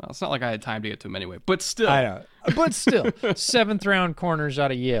 Well, it's not like I had time to get to them anyway, but still. I know. But still, 7th round corners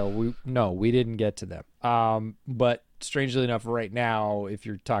out of Yale. We didn't get to them. But strangely enough, right now, if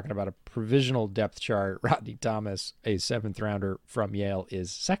you're talking about a provisional depth chart, Rodney Thomas, a 7th rounder from Yale,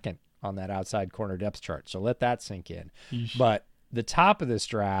 is 2nd on that outside corner depth chart. So let that sink in. Yeesh. But the top of this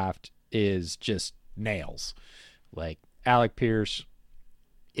draft is just nails. Like Alec Pierce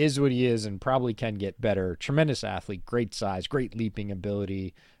is what he is and probably can get better. Tremendous athlete, great size, great leaping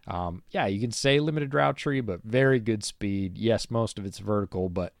ability. Yeah, you can say limited route tree, but very good speed. Yes, most of it's vertical,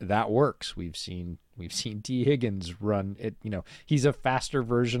 but that works. We've seen T. Higgins run it. He's a faster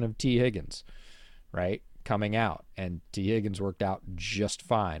version of T. Higgins, right? Coming out, and T. Higgins worked out just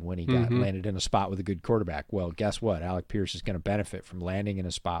fine when he got landed in a spot with a good quarterback. Well, guess what? Alec Pierce is going to benefit from landing in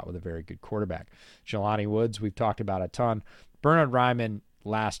a spot with a very good quarterback. Jelani Woods, we've talked about a ton. Bernhard Raimann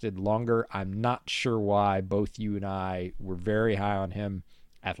lasted longer. I'm not sure why. Both you and I were very high on him.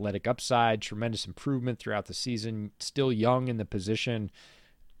 Athletic upside, tremendous improvement throughout the season. Still young in the position,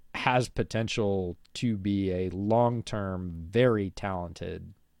 has potential to be a long-term, very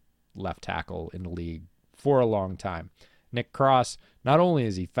talented left tackle in the league for a long time. Nick Cross, not only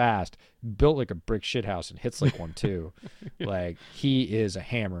is he fast, built like a brick shithouse and hits like one too. Like, he is a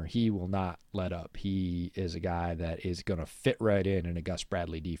hammer. He will not let up. He is a guy that is going to fit right in a Gus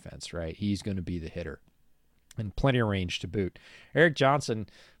Bradley defense, right? He's going to be the hitter. And plenty of range to boot. Eric Johnson,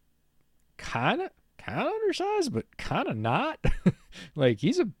 kind of undersized, but kind of not. Like,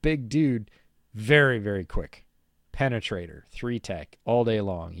 he's a big dude, very, very quick. Penetrator, 3-tech, all day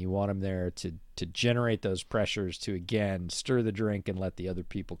long. You want him there to generate those pressures, to, again, stir the drink and let the other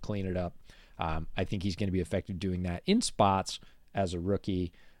people clean it up. I think he's going to be effective doing that in spots as a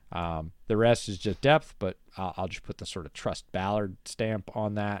rookie. The rest is just depth, but I'll just put the sort of trust Ballard stamp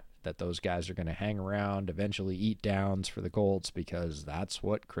on that those guys are going to hang around, eventually eat downs for the Colts, because that's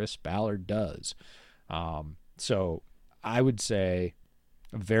what Chris Ballard does. So I would say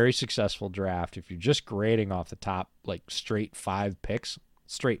a very successful draft. If you're just grading off the top, like straight 5 picks,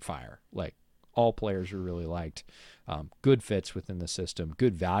 straight fire. Like, all players were really liked. Good fits within the system,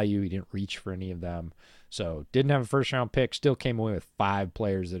 good value. He didn't reach for any of them. So didn't have a first round pick, still came away with 5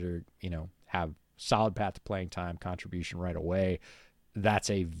 players that are, have solid path to playing time, contribution right away. That's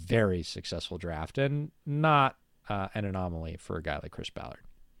a very successful draft, and not an anomaly for a guy like Chris Ballard.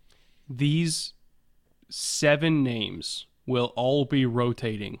 These 7 names will all be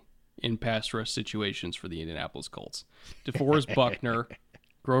rotating in pass rush situations for the Indianapolis Colts. DeForest Buckner,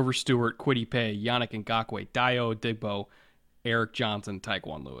 Grover Stewart, Kwity Paye, Yannick Ngakoue, Dio Digbo, Eric Johnson,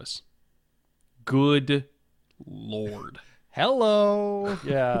 Tyquan Lewis. Good Lord. Hello.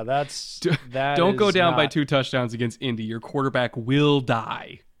 Yeah, that don't go is down not... by 2 touchdowns against Indy. Your quarterback will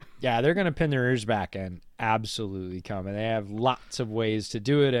die. Yeah, they're going to pin their ears back and absolutely come. And they have lots of ways to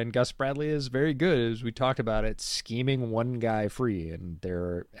do it. And Gus Bradley is very good, as we talked about it, scheming one guy free. And there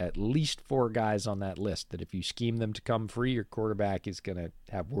are at least 4 guys on that list that if you scheme them to come free, your quarterback is going to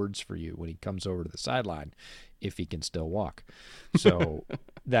have words for you when he comes over to the sideline, if he can still walk. So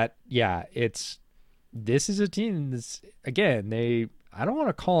this is a team that's, again, I don't want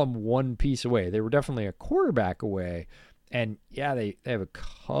to call them one piece away. They were definitely a quarterback away. And yeah, they have a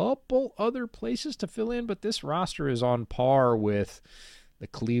couple other places to fill in, but this roster is on par with the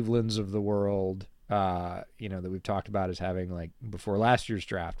Clevelands of the world, that we've talked about as having, like, before last year's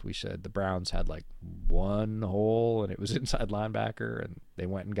draft, we said the Browns had like 1 hole and it was inside linebacker, and they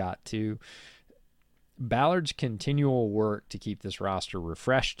went and got 2. Ballard's continual work to keep this roster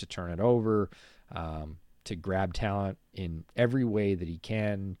refreshed, to turn it over, to grab talent in every way that he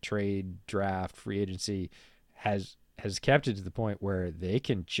can, trade, draft, free agency, has kept it to the point where they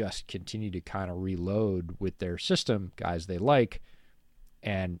can just continue to kind of reload with their system, guys they like,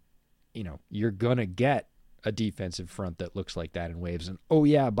 and, you're going to get a defensive front that looks like that in waves. And, oh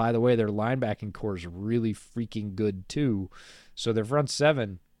yeah, by the way, their linebacking core is really freaking good too. So their front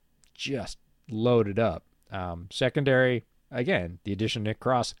 7 just loaded up. Secondary, again, the addition of Nick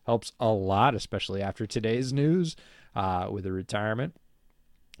Cross helps a lot, especially after today's news with the retirement.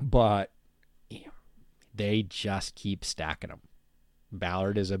 But they just keep stacking them.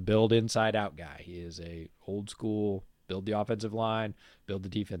 Ballard is a build inside out guy. He is a old school build the offensive line, build the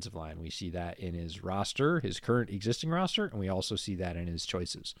defensive line. We see that in his roster, his current existing roster, and we also see that in his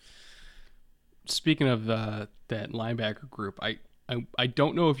choices. Speaking of that linebacker group, I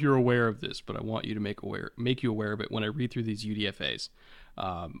don't know if you're aware of this, but I want you to make you aware of it when I read through these UDFAs,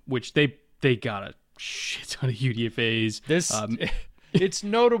 which they got a shit ton of UDFAs. It's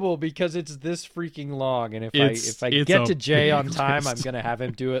notable because it's this freaking long, and if I get to Jay on time, I'm going to have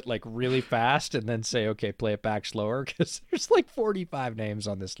him do it like really fast and then say, okay, play it back slower, because there's like 45 names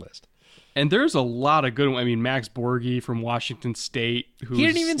on this list. And there's a lot of good ones. I mean, Max Borghi from Washington State. He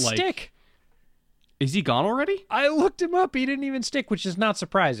didn't even stick. Is he gone already? I looked him up. He didn't even stick, which is not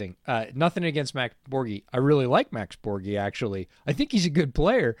surprising. Nothing against Max Borghi. I really like Max Borghi, actually. I think he's a good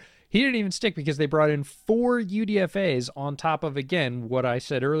player. He didn't even stick because they brought in 4 UDFAs on top of, again, what I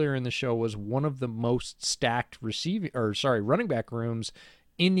said earlier in the show was one of the most stacked running back rooms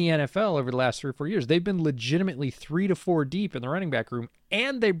in the NFL over the last 3 or 4 years. They've been legitimately 3 to 4 deep in the running back room,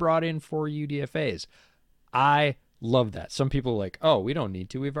 and they brought in 4 UDFAs. I love that. Some people are like, oh, we don't need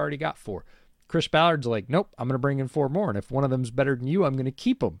to. We've already got 4. Chris Ballard's like, nope, I'm going to bring in 4 more, and if one of them's better than you, I'm going to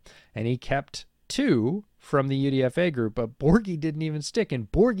keep them. And he kept 2 from the UDFA group, but Borghi didn't even stick, and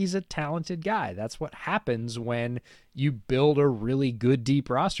Borghi's a talented guy. That's what happens when you build a really good deep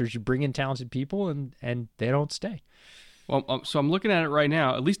roster. You bring in talented people, and they don't stay. Well, so I'm looking at it right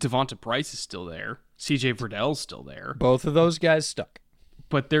now. At least Devonta Price is still there. CJ Verdell's still there. Both of those guys stuck.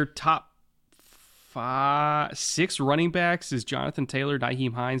 But their top 6 running backs is Jonathan Taylor,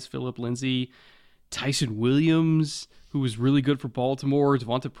 Nyheim Hines, Phillip Lindsay, Tyson Williams, who was really good for Baltimore,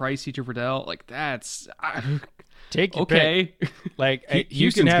 Devonta Price, CJ Verdell. Like, that's take your okay. Pick. Like,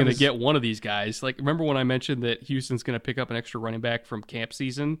 Houston's going to get one of these guys. Like, remember when I mentioned that Houston's going to pick up an extra running back from camp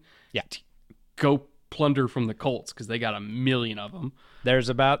season? Yeah. Go plunder from the Colts because they got a million of them. There's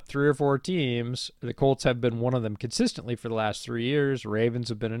about 3 or 4 teams. The Colts have been one of them consistently for the last 3 years. Ravens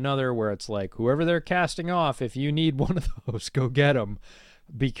have been another, where it's like, whoever they're casting off, if you need one of those, go get them,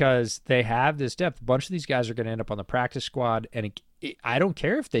 because they have this depth. A bunch of these guys are going to end up on the practice squad, and I don't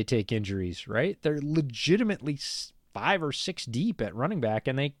care if they take injuries, right? They're legitimately 5 or 6 deep at running back,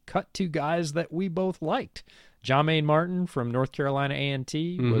 and they cut 2 guys that we both liked. Jermaine Martin from North Carolina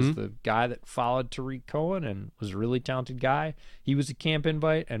A&T was the guy that followed Tariq Cohen and was a really talented guy. He was a camp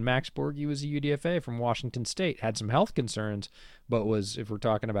invite, and Max Borghi was a UDFA from Washington State. Had some health concerns, but was, if we're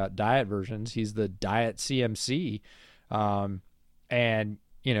talking about diet versions, he's the diet CMC. And,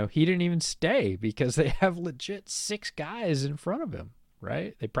 you know, he didn't even stay because they have legit 6 guys in front of him.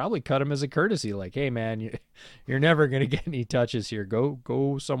 Right? They probably cut him as a courtesy, like, hey, man, you're never going to get any touches here.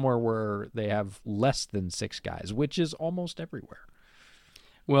 Go somewhere where they have less than 6 guys, which is almost everywhere.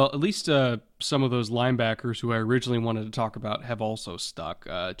 Well, at least some of those linebackers who I originally wanted to talk about have also stuck.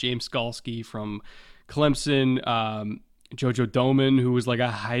 James Skalski from Clemson, Jojo Doman, who was like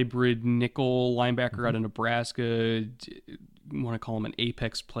a hybrid nickel linebacker out of Nebraska. You want to call him an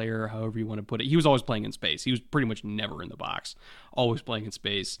apex player, however you want to put it. He was always playing in space. He was pretty much never in the box, always playing in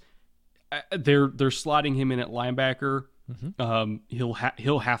space. They're slotting him in at linebacker.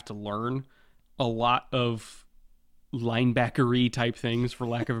 He'll have to learn a lot of linebackery type things, for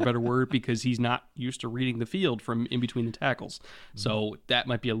lack of a better word, because he's not used to reading the field from in between the tackles. So that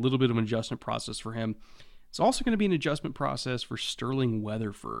might be a little bit of an adjustment process for him. It's also going to be an adjustment process for Sterling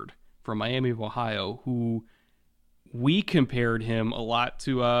Weatherford from Miami of Ohio, who we compared him a lot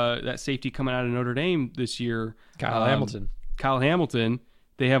to that safety coming out of Notre Dame this year. Kyle Hamilton.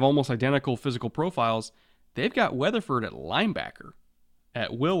 They have almost identical physical profiles. They've got Weatherford at linebacker,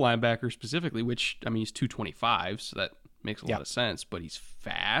 at will linebacker specifically, which, I mean, he's 225, so that makes a lot of sense. But he's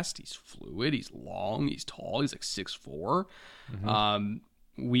fast, he's fluid, he's long, he's tall, he's like 6'4". Or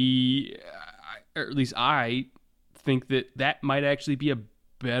at least I think that might actually be a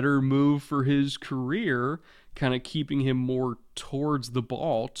better move for his career, kind of keeping him more towards the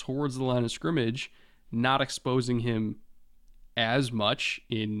ball, towards the line of scrimmage, not exposing him as much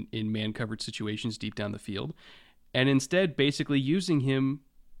in man-covered situations deep down the field, and instead basically using him,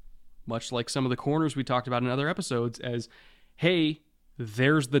 much like some of the corners we talked about in other episodes, as, hey,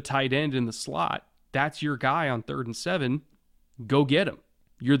 there's the tight end in the slot. That's your guy on 3rd and 7. Go get him.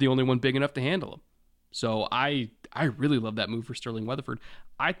 You're the only one big enough to handle him. So I really love that move for Sterling Weatherford.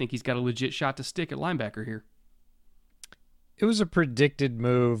 I think he's got a legit shot to stick at linebacker here. It was a predicted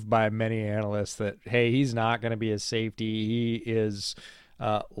move by many analysts that, hey, he's not going to be a safety. He is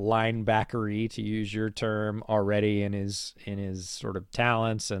linebackery, to use your term, already in his sort of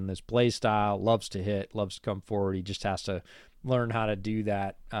talents and his play style. Loves to hit, loves to come forward. He just has to learn how to do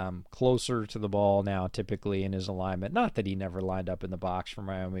that closer to the ball now, typically in his alignment. Not that he never lined up in the box for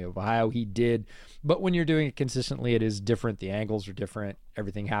Miami of Ohio. He did. But when you're doing it consistently, it is different. The angles are different.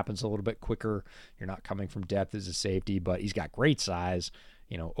 Everything happens a little bit quicker. You're not coming from depth as a safety, but he's got great size,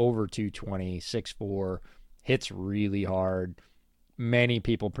 over 220, 6'4", hits really hard. Many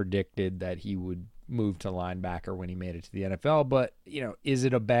people predicted that he would move to linebacker when he made it to the NFL, but is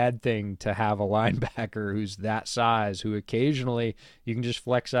it a bad thing to have a linebacker who's that size, who occasionally you can just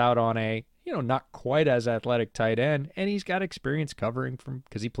flex out on a not quite as athletic tight end, and he's got experience covering from,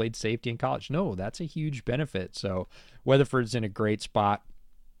 because he played safety in college? No, that's a huge benefit. So Weatherford's in a great spot.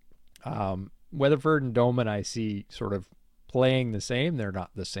 Weatherford and Doman I see sort of playing the same. They're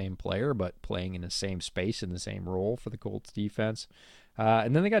not the same player, but playing in the same space, in the same role for the Colts defense.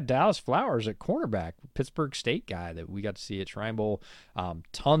 And then they got Dallas Flowers at cornerback, Pittsburgh State guy that we got to see at Shrine Bowl.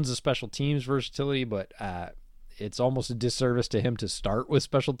 Tons of special teams versatility, but it's almost a disservice to him to start with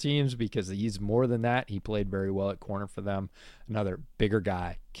special teams because he's more than that. He played very well at corner for them. Another bigger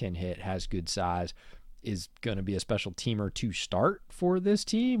guy, can hit, has good size, is going to be a special teamer to start for this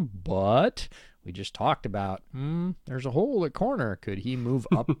team, but we just talked about there's a hole at corner. Could he move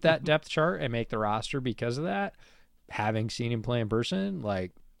up that depth chart and make the roster because of that? Having seen him play in person,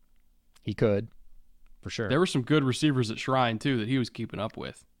 he could, for sure. There were some good receivers at Shrine, too, that he was keeping up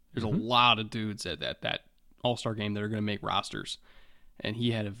with. There's a lot of dudes at that All-Star game that are going to make rosters, and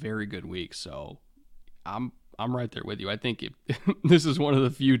he had a very good week, so I'm right there with you. I think this is one of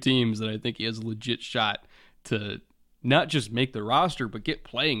the few teams that I think he has a legit shot to not just make the roster, but get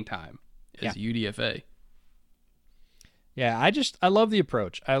playing time as a UDFA. Yeah, I love the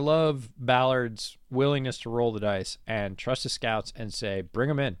approach. I love Ballard's willingness to roll the dice and trust his scouts and say, bring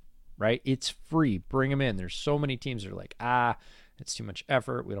them in, right? It's free. Bring them in. There's so many teams that are like, it's too much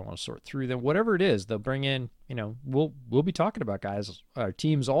effort. We don't want to sort through them. Whatever it is, they'll bring in, we'll be talking about guys,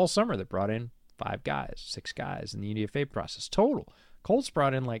 teams all summer that brought in 5 guys, 6 guys in the UDFA process total. Colts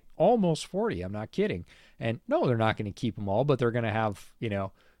brought in like almost 40. I'm not kidding. And no, they're not going to keep them all, but they're going to have,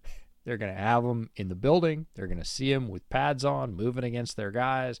 they're going to have them in the building. They're going to see them with pads on, moving against their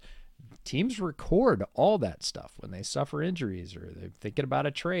guys. Teams record all that stuff when they suffer injuries or they're thinking about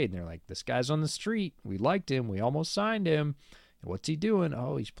a trade. And they're like, this guy's on the street. We liked him. We almost signed him. What's he doing?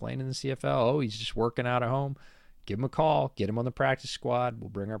 Oh, he's playing in the CFL. Oh, he's just working out at home. Give him a call. Get him on the practice squad. We'll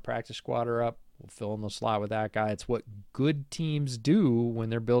bring our practice squatter up. We'll fill in the slot with that guy. It's what good teams do when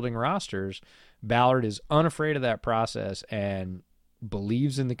they're building rosters. Ballard is unafraid of that process and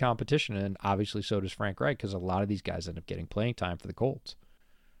believes in the competition, and obviously so does Frank Reich, because a lot of these guys end up getting playing time for the Colts.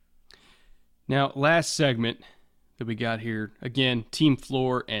 Now, last segment that we got here, again, team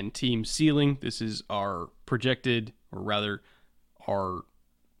floor and team ceiling. This is our projected, or rather, our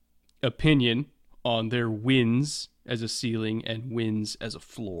opinion on their wins as a ceiling and wins as a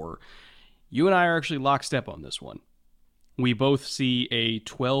floor. You and I are actually lockstep on this one. We both see a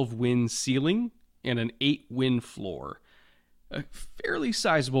 12-win ceiling and an 8-win floor. A fairly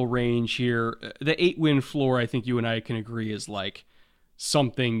sizable range here. The 8-win floor, I think you and I can agree, is like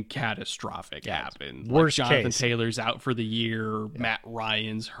something catastrophic happened. Worst like Jonathan case. Taylor's out for the year. Yeah. Matt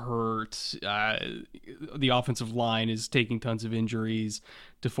Ryan's hurt. The offensive line is taking tons of injuries.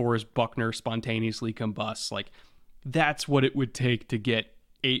 DeForest Buckner spontaneously combusts. Like, that's what it would take to get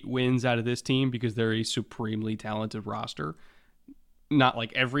 8 wins out of this team, because they're a supremely talented roster. Not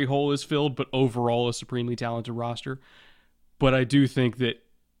like every hole is filled, but overall a supremely talented roster. But I do think that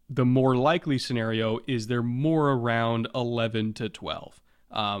the more likely scenario is they're more around 11 to 12.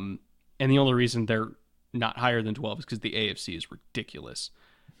 And the only reason they're not higher than 12 is because the AFC is ridiculous.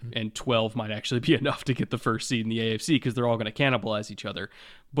 Mm-hmm. And 12 might actually be enough to get the first seed in the AFC, because they're all going to cannibalize each other.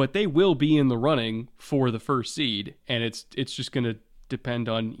 But they will be in the running for the first seed, and it's just going to depend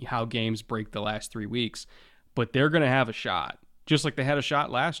on how games break the last 3 weeks. But they're going to have a shot, just like they had a shot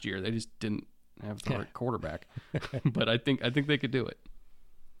last year. They just didn't have the right quarterback. But I think they could do it.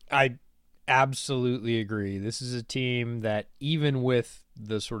 I absolutely agree. This is a team that, even with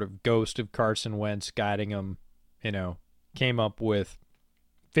the sort of ghost of Carson Wentz guiding them, came up with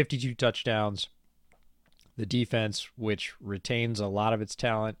 52 touchdowns. The defense, which retains a lot of its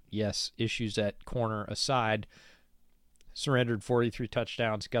talent, yes, issues at corner aside, surrendered 43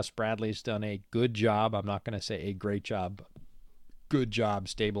 touchdowns. Gus Bradley's done a good job. I'm not going to say a great job. Good job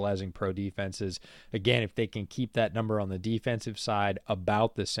stabilizing pro defenses. Again, if they can keep that number on the defensive side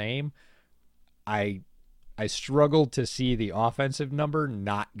about the same, I struggle to see the offensive number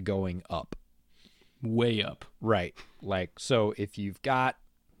not going up. Way up. Right. Like, so if you've got,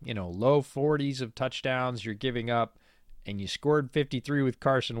 low 40s of touchdowns you're giving up, and you scored 53 with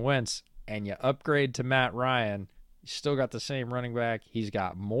Carson Wentz, and you upgrade to Matt Ryan, you still got the same running back. He's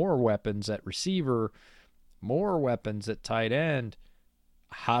got more weapons at receiver, more weapons at tight end.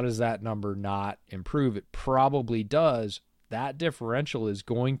 How does that number not improve? It probably does. That differential is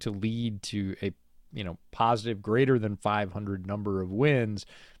going to lead to a positive greater than 500 number of wins.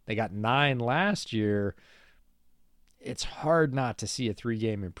 They got 9 last year. It's hard not to see a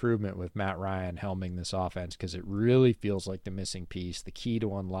 3-game improvement with Matt Ryan helming this offense, because it really feels like the missing piece, the key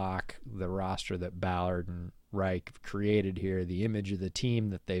to unlock the roster that Ballard and Reich have created here, the image of the team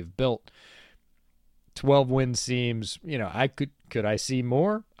that they've built. 12 wins seems, could I see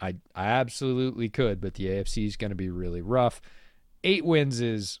more? I absolutely could, but the AFC is going to be really rough. 8 wins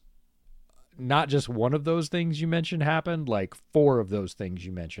is not just one of those things you mentioned happened, like 4 of those things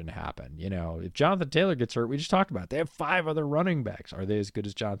you mentioned happened. If Jonathan Taylor gets hurt, we just talked about it. They have 5 other running backs. Are they as good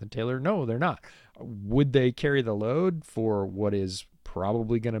as Jonathan Taylor? No, they're not. Would they carry the load for what is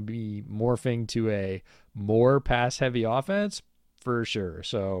probably going to be morphing to a more pass-heavy offense? For sure.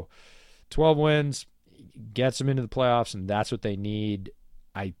 So 12 wins gets them into the playoffs, and that's what they need.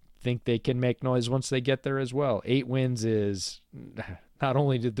 I think they can make noise once they get there as well. 8 wins is, not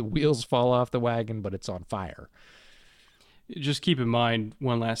only did the wheels fall off the wagon, but it's on fire. Just keep in mind,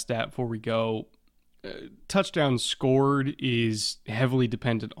 one last stat before we go. Touchdowns scored is heavily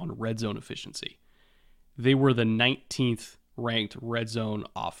dependent on red zone efficiency. They were the 19th ranked red zone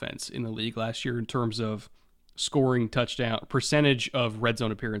offense in the league last year in terms of scoring touchdown percentage of red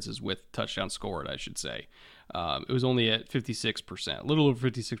zone appearances with touchdowns scored, I should say. It was only at 56%, a little over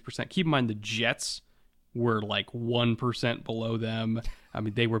 56%. Keep in mind the Jets were like 1% below them. I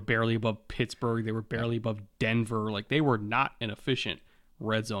mean, they were barely above Pittsburgh. They were barely above Denver. Like, they were not an efficient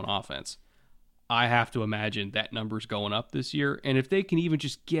red zone offense. I have to imagine that number's going up this year. And if they can even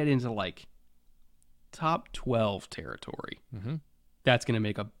just get into like top 12 territory, that's going to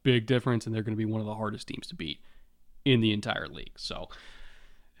make a big difference, and they're going to be one of the hardest teams to beat in the entire league. So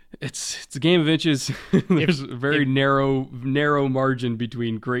It's a game of inches. There's a very narrow margin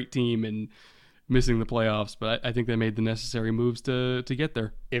between great team and missing the playoffs, but I think they made the necessary moves to get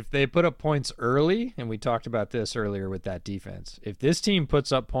there. If they put up points early, and we talked about this earlier with that defense, if this team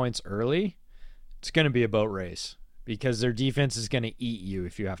puts up points early, it's going to be a boat race because their defense is going to eat you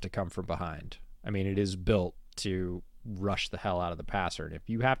if you have to come from behind. I mean, it is built to rush the hell out of the passer, and if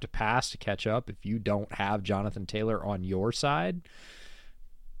you have to pass to catch up, if you don't have Jonathan Taylor on your side,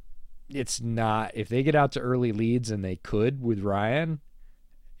 it's not. If they get out to early leads, and they could with Ryan,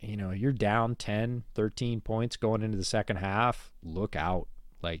 you're down 10, 13 points going into the second half, look out.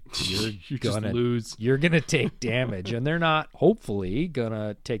 Like, you're going to lose. You're going to take damage, and they're not, hopefully, going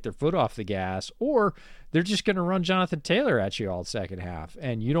to take their foot off the gas, or they're just going to run Jonathan Taylor at you all second half,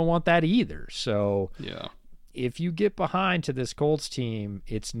 and you don't want that either. So yeah, if you get behind to this Colts team,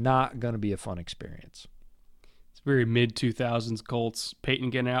 it's not going to be a fun experience. Very mid-2000s Colts. Peyton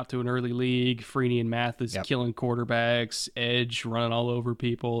getting out to an early league. Freeney and Mathis killing quarterbacks. Edge running all over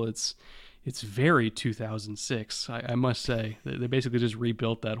people. It's very 2006, I must say. They basically just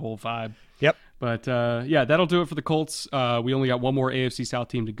rebuilt that whole vibe. Yep. But, that'll do it for the Colts. We only got one more AFC South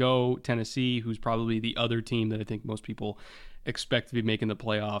team to go, Tennessee, who's probably the other team that I think most people expect to be making the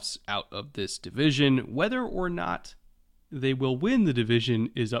playoffs out of this division. Whether or not they will win the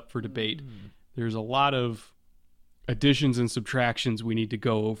division is up for debate. There's a lot of additions and subtractions we need to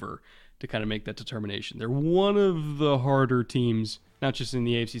go over to kind of make that determination. They're one of the harder teams, not just in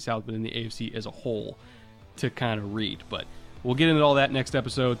the AFC South, but in the AFC as a whole, to kind of read. But we'll get into all that next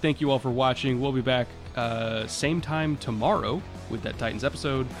episode. Thank you all for watching. We'll be back same time tomorrow with that Titans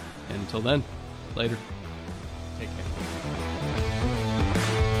episode. And until then, later. Take care.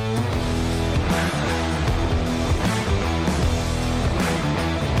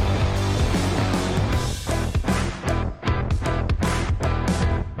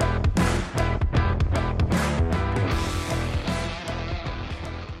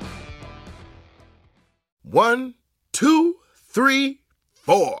 One, two, three,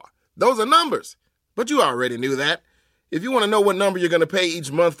 four. Those are numbers. But you already knew that. If you want to know what number you're going to pay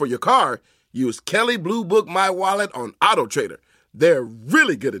each month for your car, use Kelley Blue Book My Wallet on AutoTrader. They're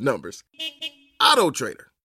really good at numbers. AutoTrader.